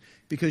this?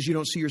 Because you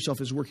don't see yourself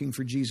as working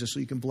for Jesus so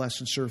you can bless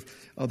and serve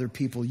other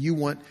people. You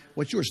want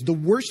what's yours. The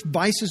worst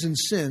vices and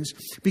sins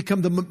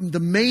become the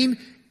main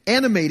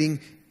animating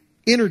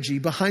energy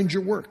behind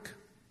your work.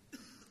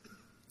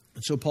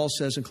 And so Paul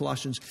says in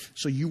Colossians,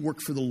 so you work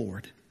for the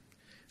Lord,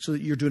 so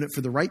that you're doing it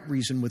for the right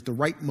reason, with the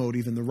right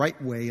motive, in the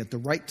right way, at the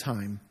right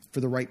time, for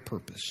the right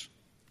purpose.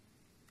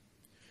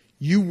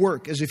 You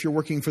work as if you're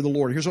working for the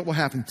Lord. Here's what will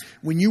happen.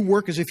 When you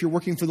work as if you're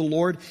working for the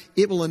Lord,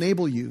 it will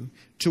enable you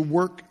to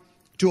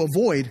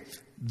avoid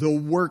the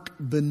work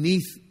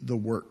beneath the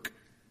work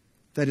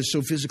that is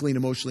so physically and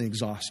emotionally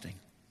exhausting.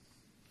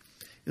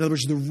 In other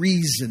words, the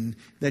reason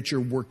that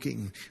you're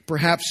working.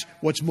 Perhaps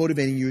what's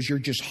motivating you is you're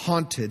just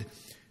haunted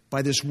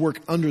by this work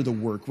under the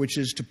work, which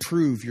is to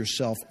prove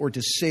yourself, or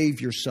to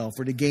save yourself,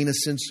 or to gain a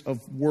sense of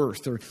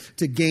worth, or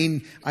to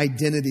gain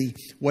identity,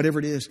 whatever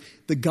it is.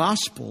 The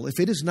gospel, if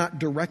it is not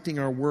directing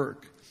our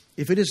work,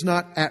 if it is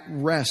not at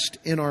rest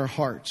in our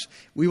hearts,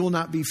 we will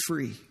not be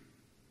free.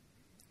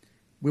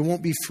 We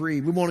won't be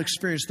free. We won't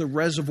experience the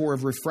reservoir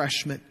of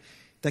refreshment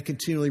that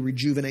continually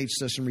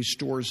rejuvenates us and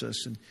restores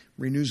us and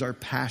renews our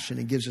passion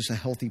and gives us a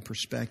healthy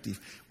perspective.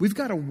 We've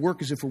got to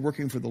work as if we're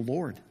working for the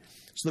Lord,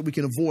 so that we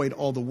can avoid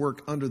all the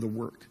work under the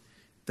work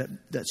that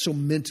so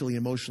mentally,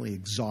 emotionally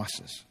exhausts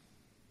us.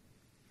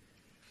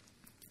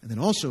 And then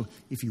also,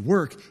 if you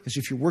work as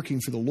if you're working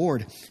for the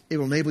Lord, it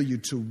will enable you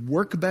to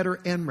work better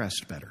and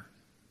rest better.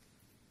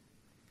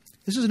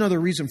 This is another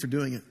reason for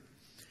doing it.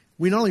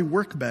 We not only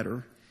work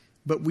better,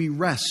 but we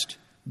rest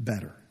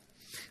better.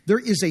 There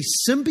is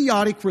a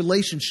symbiotic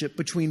relationship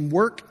between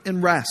work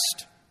and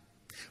rest.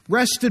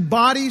 Rested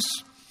bodies,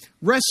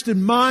 rested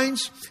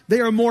minds,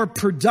 they are more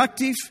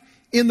productive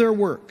in their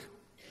work.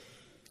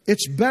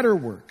 It's better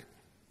work.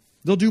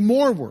 They'll do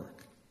more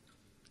work.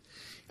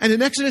 And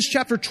in Exodus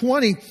chapter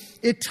 20,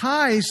 it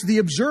ties the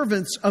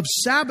observance of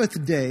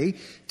Sabbath day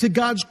to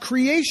God's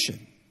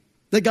creation.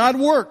 That God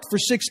worked for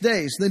 6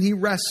 days, then He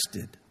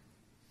rested.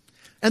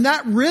 And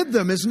that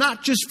rhythm is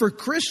not just for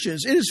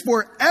Christians, it is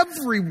for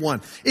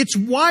everyone. It's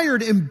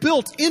wired and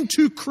built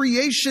into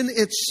creation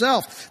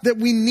itself that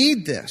we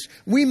need this.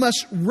 We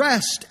must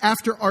rest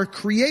after our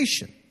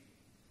creation.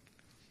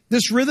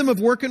 This rhythm of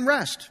work and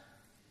rest.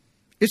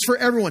 It's for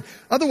everyone.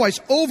 Otherwise,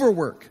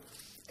 overwork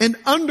and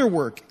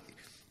underwork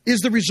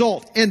is the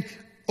result. And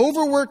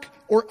overwork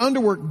or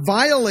underwork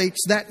violates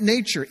that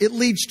nature. It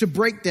leads to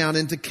breakdown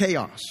and to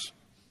chaos.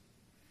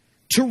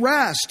 To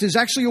rest is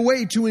actually a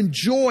way to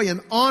enjoy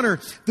and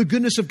honor the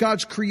goodness of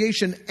God's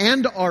creation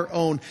and our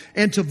own.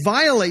 And to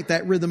violate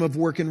that rhythm of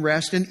work and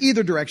rest in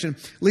either direction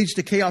leads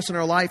to chaos in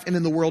our life and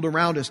in the world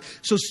around us.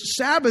 So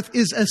Sabbath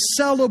is a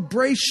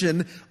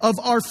celebration of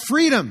our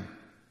freedom.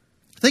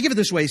 Think of it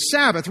this way.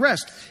 Sabbath,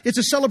 rest, it's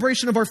a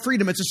celebration of our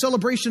freedom. It's a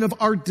celebration of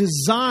our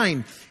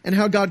design and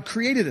how God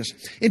created us.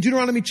 In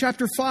Deuteronomy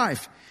chapter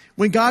 5,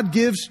 when God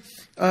gives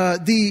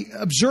the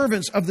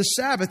observance of the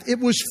Sabbath, it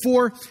was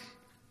for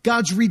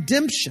God's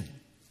redemption.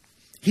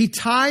 He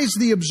ties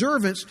the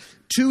observance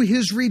to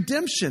His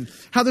redemption.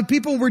 How the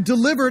people were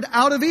delivered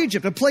out of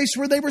Egypt, a place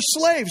where they were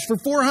slaves for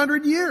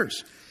 400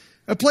 years.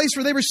 A place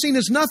where they were seen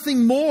as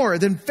nothing more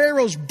than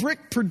Pharaoh's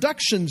brick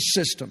production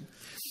system.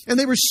 And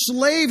they were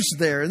slaves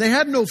there, and they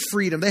had no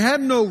freedom. They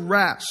had no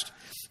rest.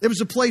 It was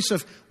a place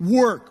of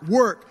work,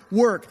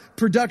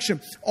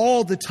 production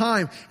all the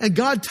time. And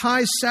God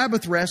ties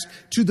Sabbath rest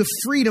to the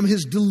freedom,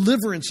 His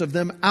deliverance of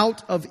them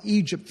out of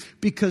Egypt.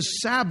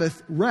 Because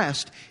Sabbath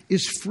rest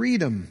is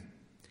freedom.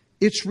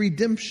 It's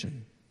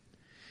redemption.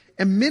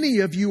 And many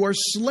of you are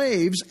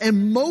slaves,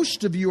 and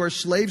most of you are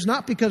slaves,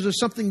 not because of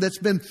something that's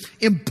been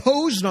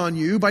imposed on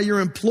you by your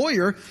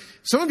employer.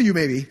 Some of you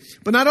maybe,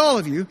 but not all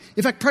of you.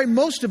 In fact, probably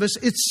most of us,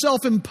 it's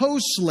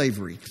self-imposed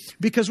slavery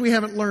because we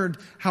haven't learned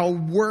how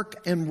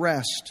work and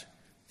rest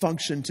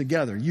function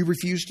together. You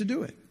refuse to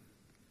do it.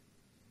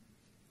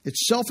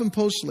 It's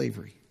self-imposed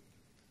slavery.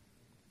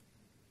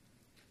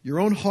 your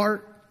own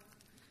heart,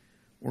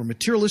 or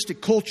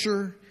materialistic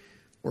culture,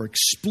 or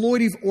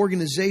exploitive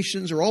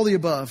organizations, or all the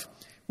above,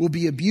 will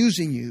be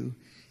abusing you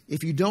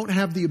if you don't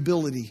have the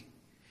ability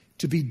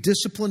to be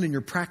disciplined in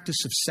your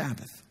practice of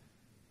Sabbath.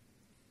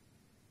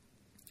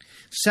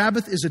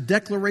 Sabbath is a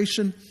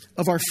declaration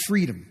of our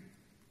freedom.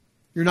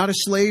 You're not a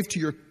slave to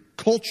your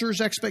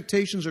culture's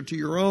expectations or to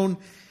your own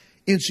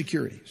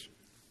insecurities.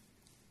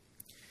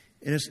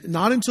 And it's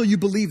not until you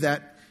believe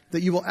that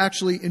you will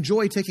actually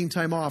enjoy taking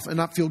time off and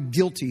not feel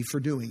guilty for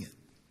doing it.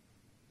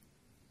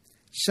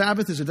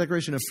 Sabbath is a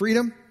declaration of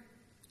freedom.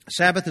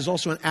 Sabbath is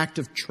also an act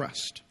of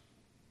trust.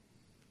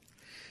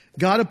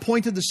 God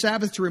appointed the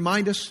Sabbath to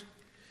remind us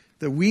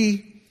that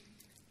we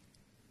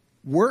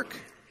work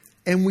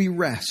and we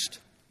rest.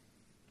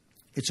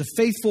 It's a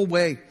faithful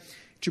way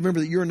to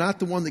remember that you're not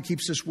the one that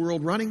keeps this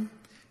world running.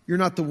 You're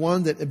not the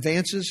one that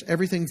advances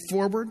everything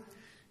forward.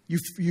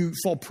 You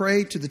fall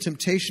prey to the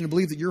temptation to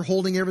believe that you're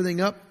holding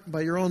everything up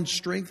by your own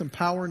strength and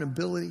power and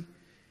ability.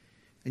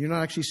 And you're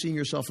not actually seeing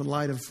yourself in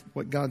light of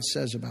what God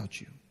says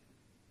about you.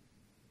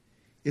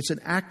 It's an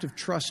act of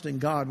trust in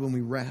God when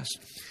we rest.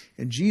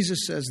 And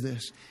Jesus says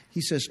this.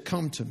 He says,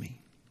 "Come to me,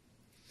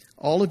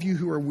 all of you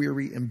who are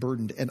weary and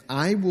burdened, and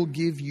I will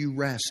give you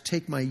rest.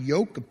 Take my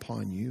yoke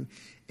upon you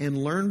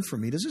and learn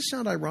from me." Does this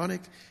sound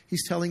ironic?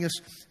 He's telling us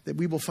that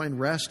we will find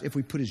rest if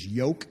we put his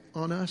yoke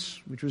on us,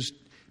 which was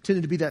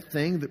tended to be that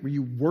thing that where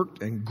you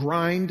worked and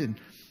grind and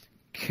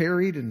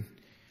carried.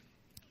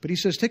 But he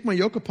says, "Take my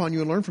yoke upon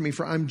you and learn from me,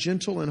 for I'm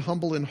gentle and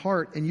humble in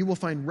heart, and you will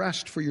find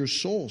rest for your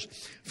souls.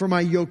 For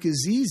my yoke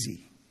is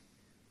easy,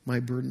 my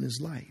burden is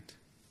light."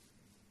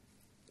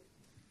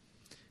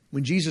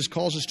 When Jesus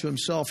calls us to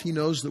himself, he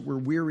knows that we're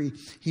weary,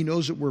 he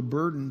knows that we're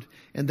burdened,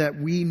 and that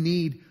we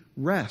need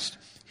rest.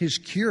 His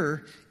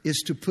cure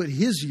is to put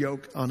his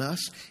yoke on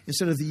us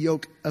instead of the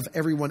yoke of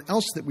everyone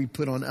else that we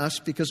put on us,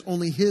 because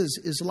only his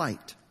is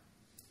light.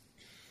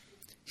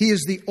 He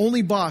is the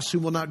only boss who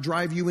will not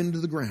drive you into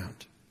the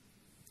ground.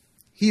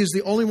 He is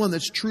the only one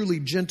that's truly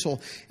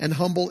gentle and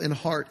humble in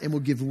heart and will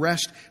give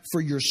rest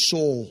for your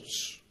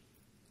souls.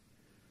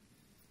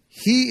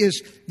 He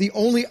is the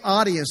only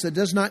audience that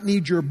does not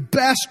need your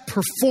best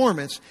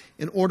performance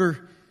in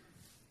order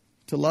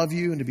to love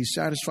you and to be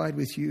satisfied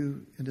with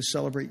you and to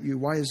celebrate you.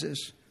 Why is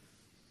this?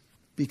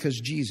 Because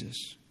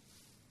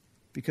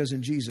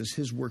in Jesus,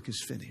 his work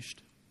is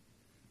finished.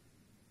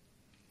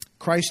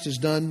 Christ has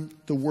done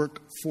the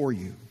work for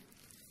you.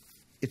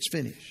 It's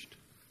finished.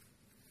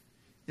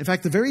 In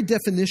fact, the very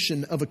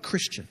definition of a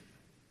Christian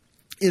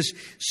is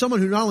someone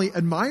who not only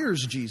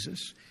admires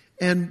Jesus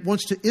and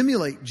wants to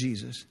emulate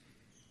Jesus,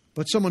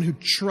 but someone who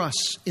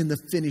trusts in the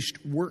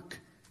finished work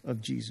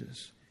of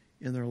Jesus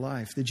in their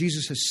life. That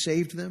Jesus has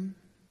saved them.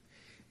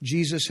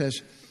 Jesus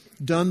has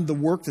done the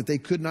work that they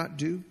could not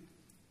do.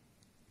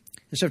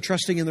 Instead of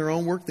trusting in their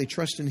own work, they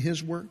trust in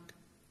his work.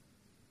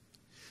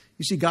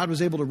 You see, God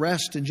was able to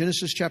rest in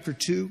Genesis chapter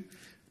 2.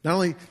 Not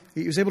only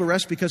he was able to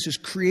rest because his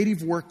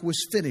creative work was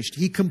finished.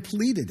 He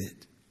completed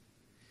it.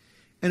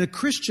 And a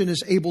Christian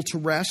is able to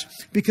rest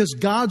because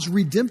God's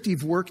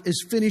redemptive work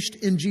is finished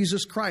in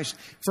Jesus Christ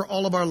for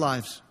all of our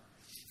lives.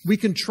 We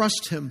can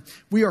trust him.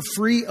 We are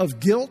free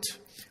of guilt.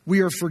 We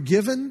are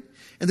forgiven.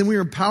 And then we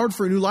are empowered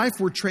for a new life.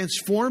 We're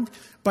transformed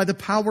by the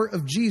power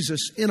of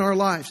Jesus in our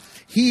lives.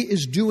 He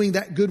is doing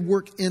that good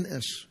work in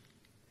us.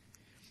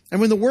 And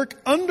when the work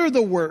under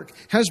the work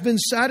has been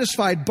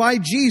satisfied by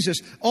Jesus,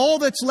 all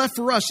that's left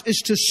for us is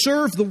to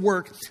serve the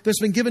work that's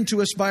been given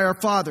to us by our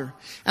Father.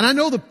 And I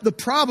know the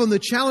problem, the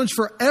challenge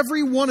for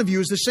every one of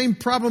you is the same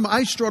problem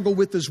I struggle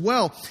with as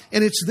well.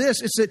 And it's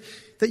this, it's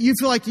that you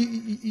feel like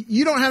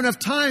you don't have enough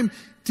time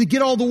to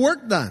get all the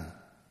work done.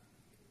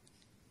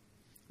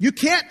 You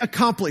can't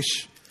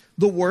accomplish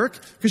the work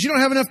because you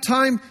don't have enough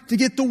time to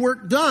get the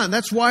work done.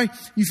 That's why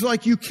you feel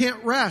like you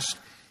can't rest.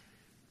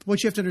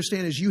 What you have to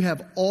understand is you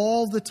have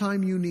all the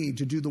time you need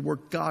to do the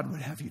work God would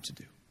have you to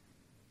do.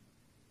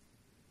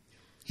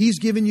 He's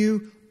given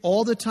you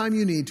all the time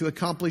you need to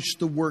accomplish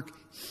the work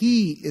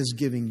he is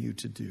giving you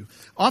to do.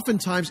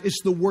 Oftentimes,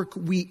 it's the work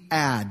we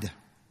add.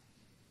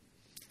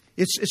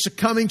 It's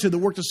succumbing to the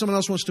work that someone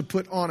else wants to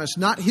put on us,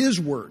 not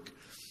his work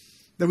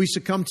that we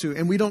succumb to,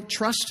 and we don't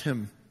trust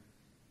him.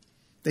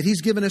 That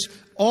he's given us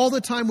all the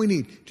time we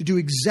need to do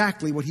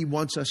exactly what he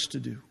wants us to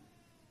do.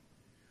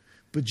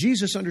 But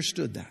Jesus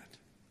understood that.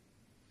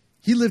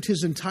 He lived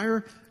his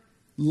entire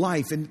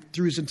life and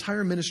through his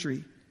entire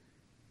ministry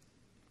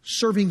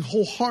serving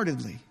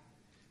wholeheartedly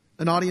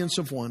an audience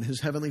of one,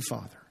 his heavenly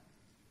Father.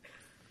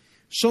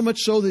 So much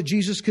so that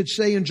Jesus could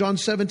say in John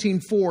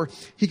 17:4,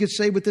 he could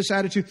say with this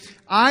attitude,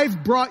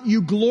 "I've brought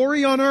you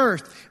glory on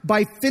earth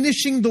by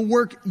finishing the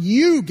work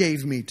you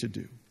gave me to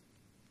do."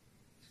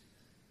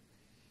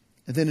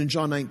 And then in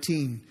John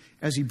 19,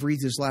 as he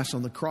breathed his last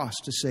on the cross,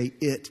 to say,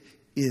 "It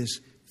is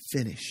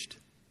finished."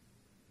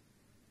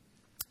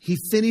 He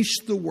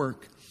finished the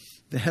work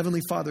the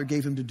Heavenly Father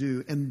gave him to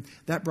do, and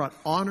that brought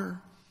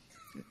honor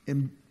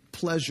and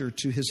pleasure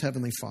to his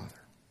Heavenly Father.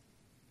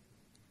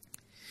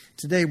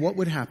 Today, what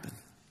would happen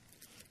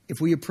if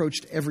we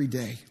approached every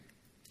day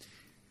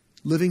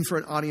living for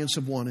an audience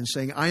of one and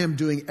saying, I am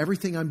doing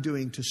everything I'm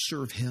doing to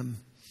serve him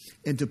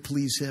and to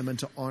please him and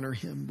to honor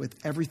him with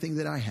everything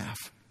that I have.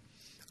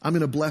 I'm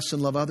going to bless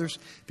and love others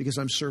because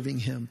I'm serving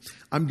him.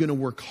 I'm going to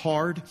work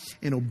hard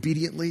and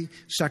obediently,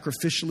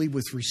 sacrificially,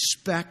 with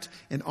respect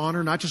and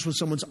honor, not just with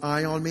someone's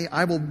eye on me.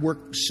 I will work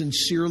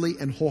sincerely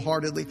and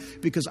wholeheartedly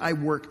because I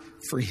work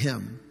for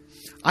him.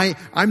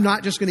 I'm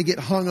not just going to get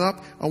hung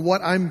up on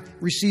what I'm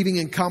receiving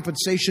in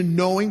compensation,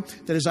 knowing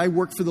that as I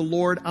work for the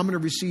Lord, I'm going to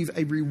receive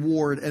a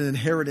reward, an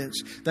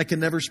inheritance that can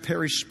never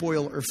perish,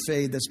 spoil, or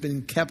fade, that's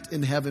been kept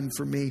in heaven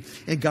for me.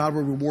 And God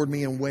will reward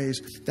me in ways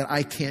that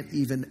I can't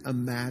even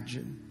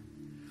imagine.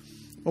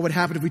 What would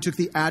happen if we took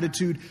the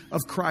attitude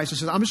of Christ and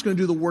said, I'm just going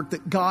to do the work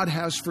that God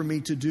has for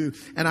me to do.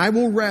 And I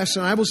will rest,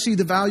 and I will see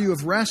the value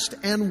of rest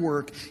and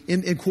work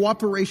in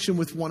cooperation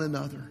with one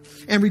another.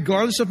 And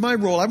regardless of my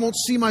role, I won't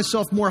see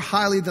myself more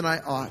highly than I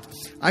ought.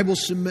 I will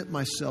submit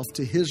myself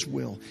to his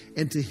will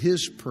and to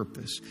his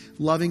purpose,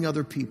 loving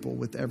other people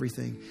with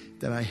everything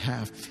that I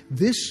have.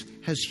 This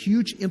has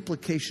huge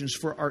implications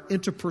for our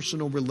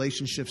interpersonal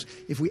relationships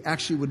if we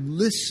actually would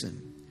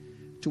listen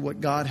to what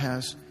God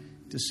has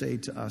to say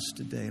to us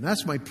today. And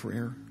that's my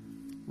prayer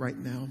right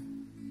now.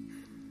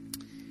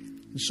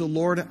 And so,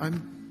 Lord,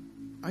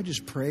 I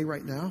just pray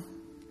right now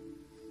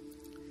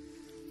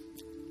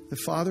that,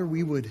 Father,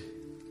 we would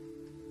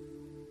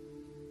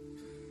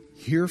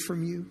hear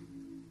from you.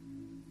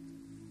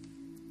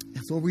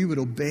 And Lord, we would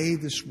obey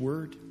this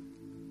word.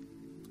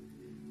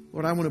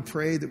 Lord, I want to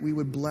pray that we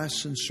would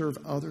bless and serve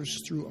others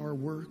through our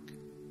work.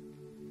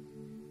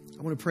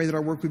 I want to pray that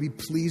our work would be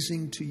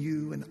pleasing to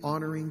you and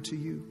honoring to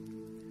you.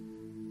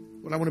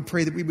 Lord, I want to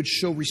pray that we would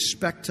show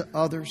respect to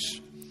others.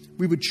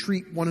 We would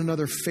treat one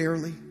another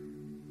fairly.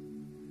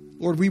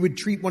 Lord, we would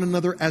treat one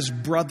another as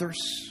brothers.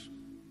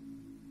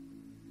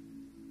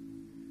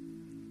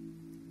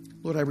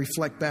 Lord, I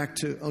reflect back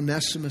to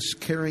Onesimus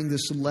carrying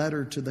this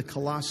letter to the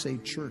Colossae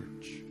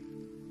church.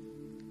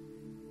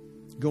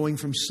 Going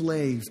from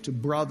slave to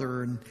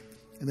brother. And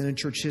then in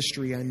church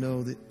history, I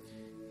know that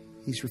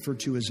he's referred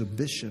to as a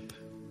bishop.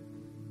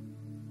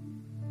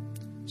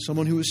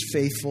 Someone who is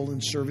faithful in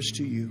service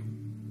to you.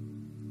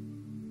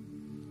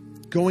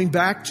 Going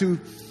back to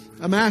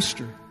a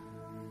master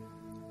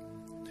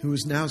who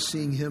is now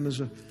seeing him as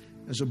a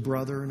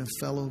brother and a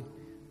fellow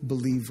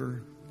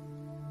believer,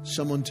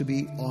 someone to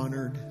be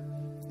honored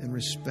and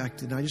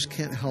respected. And I just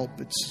can't help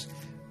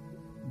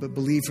but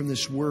believe from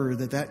this word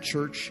that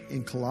church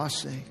in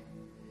Colossae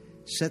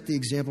set the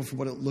example for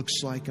what it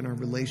looks like in our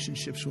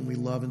relationships when we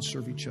love and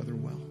serve each other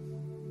well.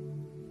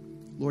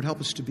 Lord, help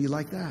us to be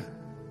like that.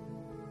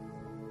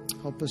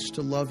 Help us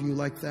to love you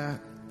like that.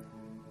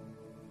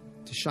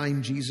 To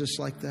shine Jesus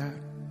like that.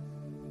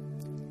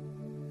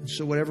 And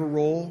so whatever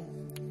role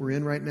we're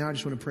in right now, I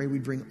just want to pray we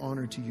bring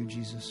honor to you,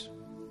 Jesus.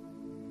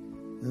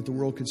 And that the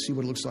world could see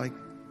what it looks like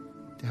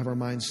to have our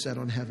minds set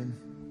on heaven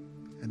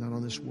and not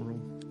on this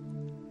world.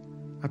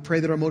 I pray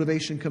that our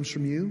motivation comes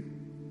from you,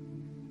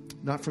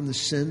 not from the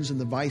sins and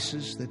the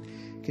vices that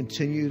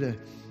continue to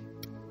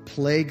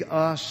plague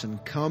us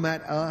and come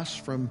at us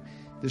from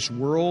this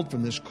world,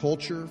 from this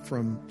culture,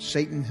 from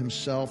Satan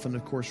himself, and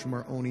of course from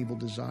our own evil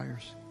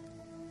desires.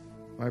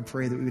 I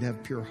pray that we would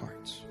have pure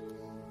hearts.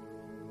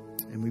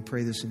 And we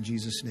pray this in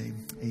Jesus'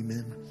 name.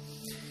 Amen.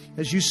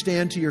 As you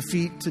stand to your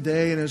feet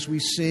today and as we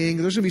sing,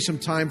 there's going to be some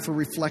time for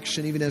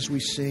reflection even as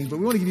we sing, but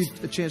we want to give you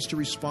a chance to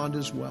respond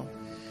as well.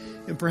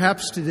 And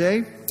perhaps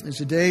today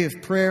is a day of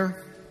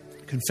prayer,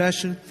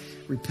 confession,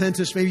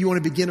 repentance. Maybe you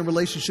want to begin a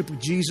relationship with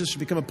Jesus or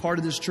become a part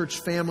of this church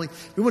family.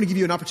 We want to give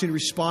you an opportunity to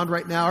respond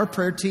right now. Our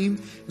prayer team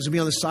is going to be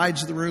on the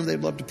sides of the room. They'd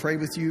love to pray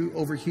with you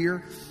over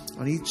here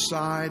on each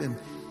side and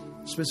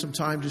spend some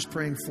time just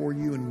praying for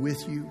you and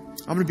with you.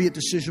 I'm going to be at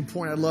Decision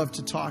Point. I'd love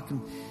to talk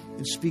and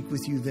speak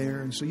with you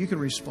there. And so you can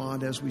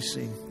respond as we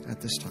sing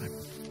at this time.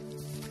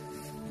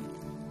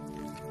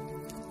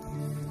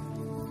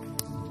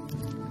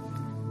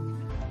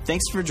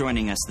 Thanks for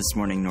joining us this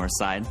morning,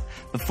 Northside.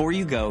 Before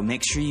you go,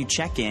 make sure you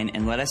check in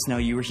and let us know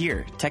you were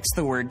here. Text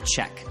the word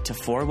CHECK to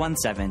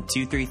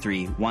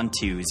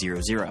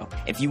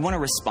 417-233-1200. If you want to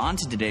respond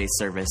to today's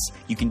service,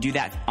 you can do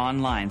that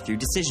online through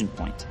Decision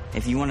Point.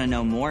 If you want to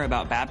know more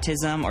about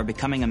baptism or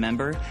becoming a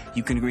member,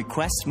 you can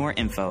request more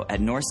info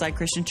at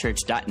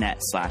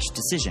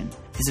northsidechristianchurch.net/decision.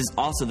 This is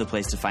also the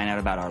place to find out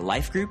about our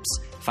life groups,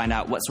 find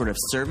out what sort of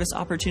service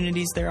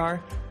opportunities there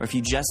are, or if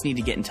you just need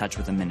to get in touch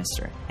with a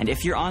minister. And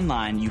if you're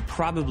online, you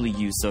probably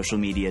use social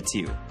media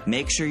too.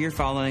 Make sure you're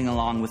following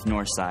along with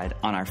Northside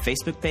on our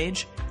Facebook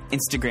page,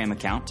 Instagram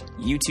account,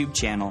 YouTube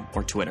channel,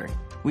 or Twitter.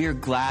 We are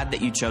glad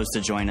that you chose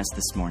to join us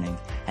this morning.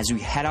 As we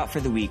head out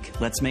for the week,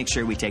 let's make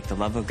sure we take the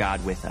love of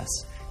God with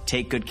us.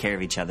 Take good care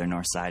of each other,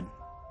 Northside.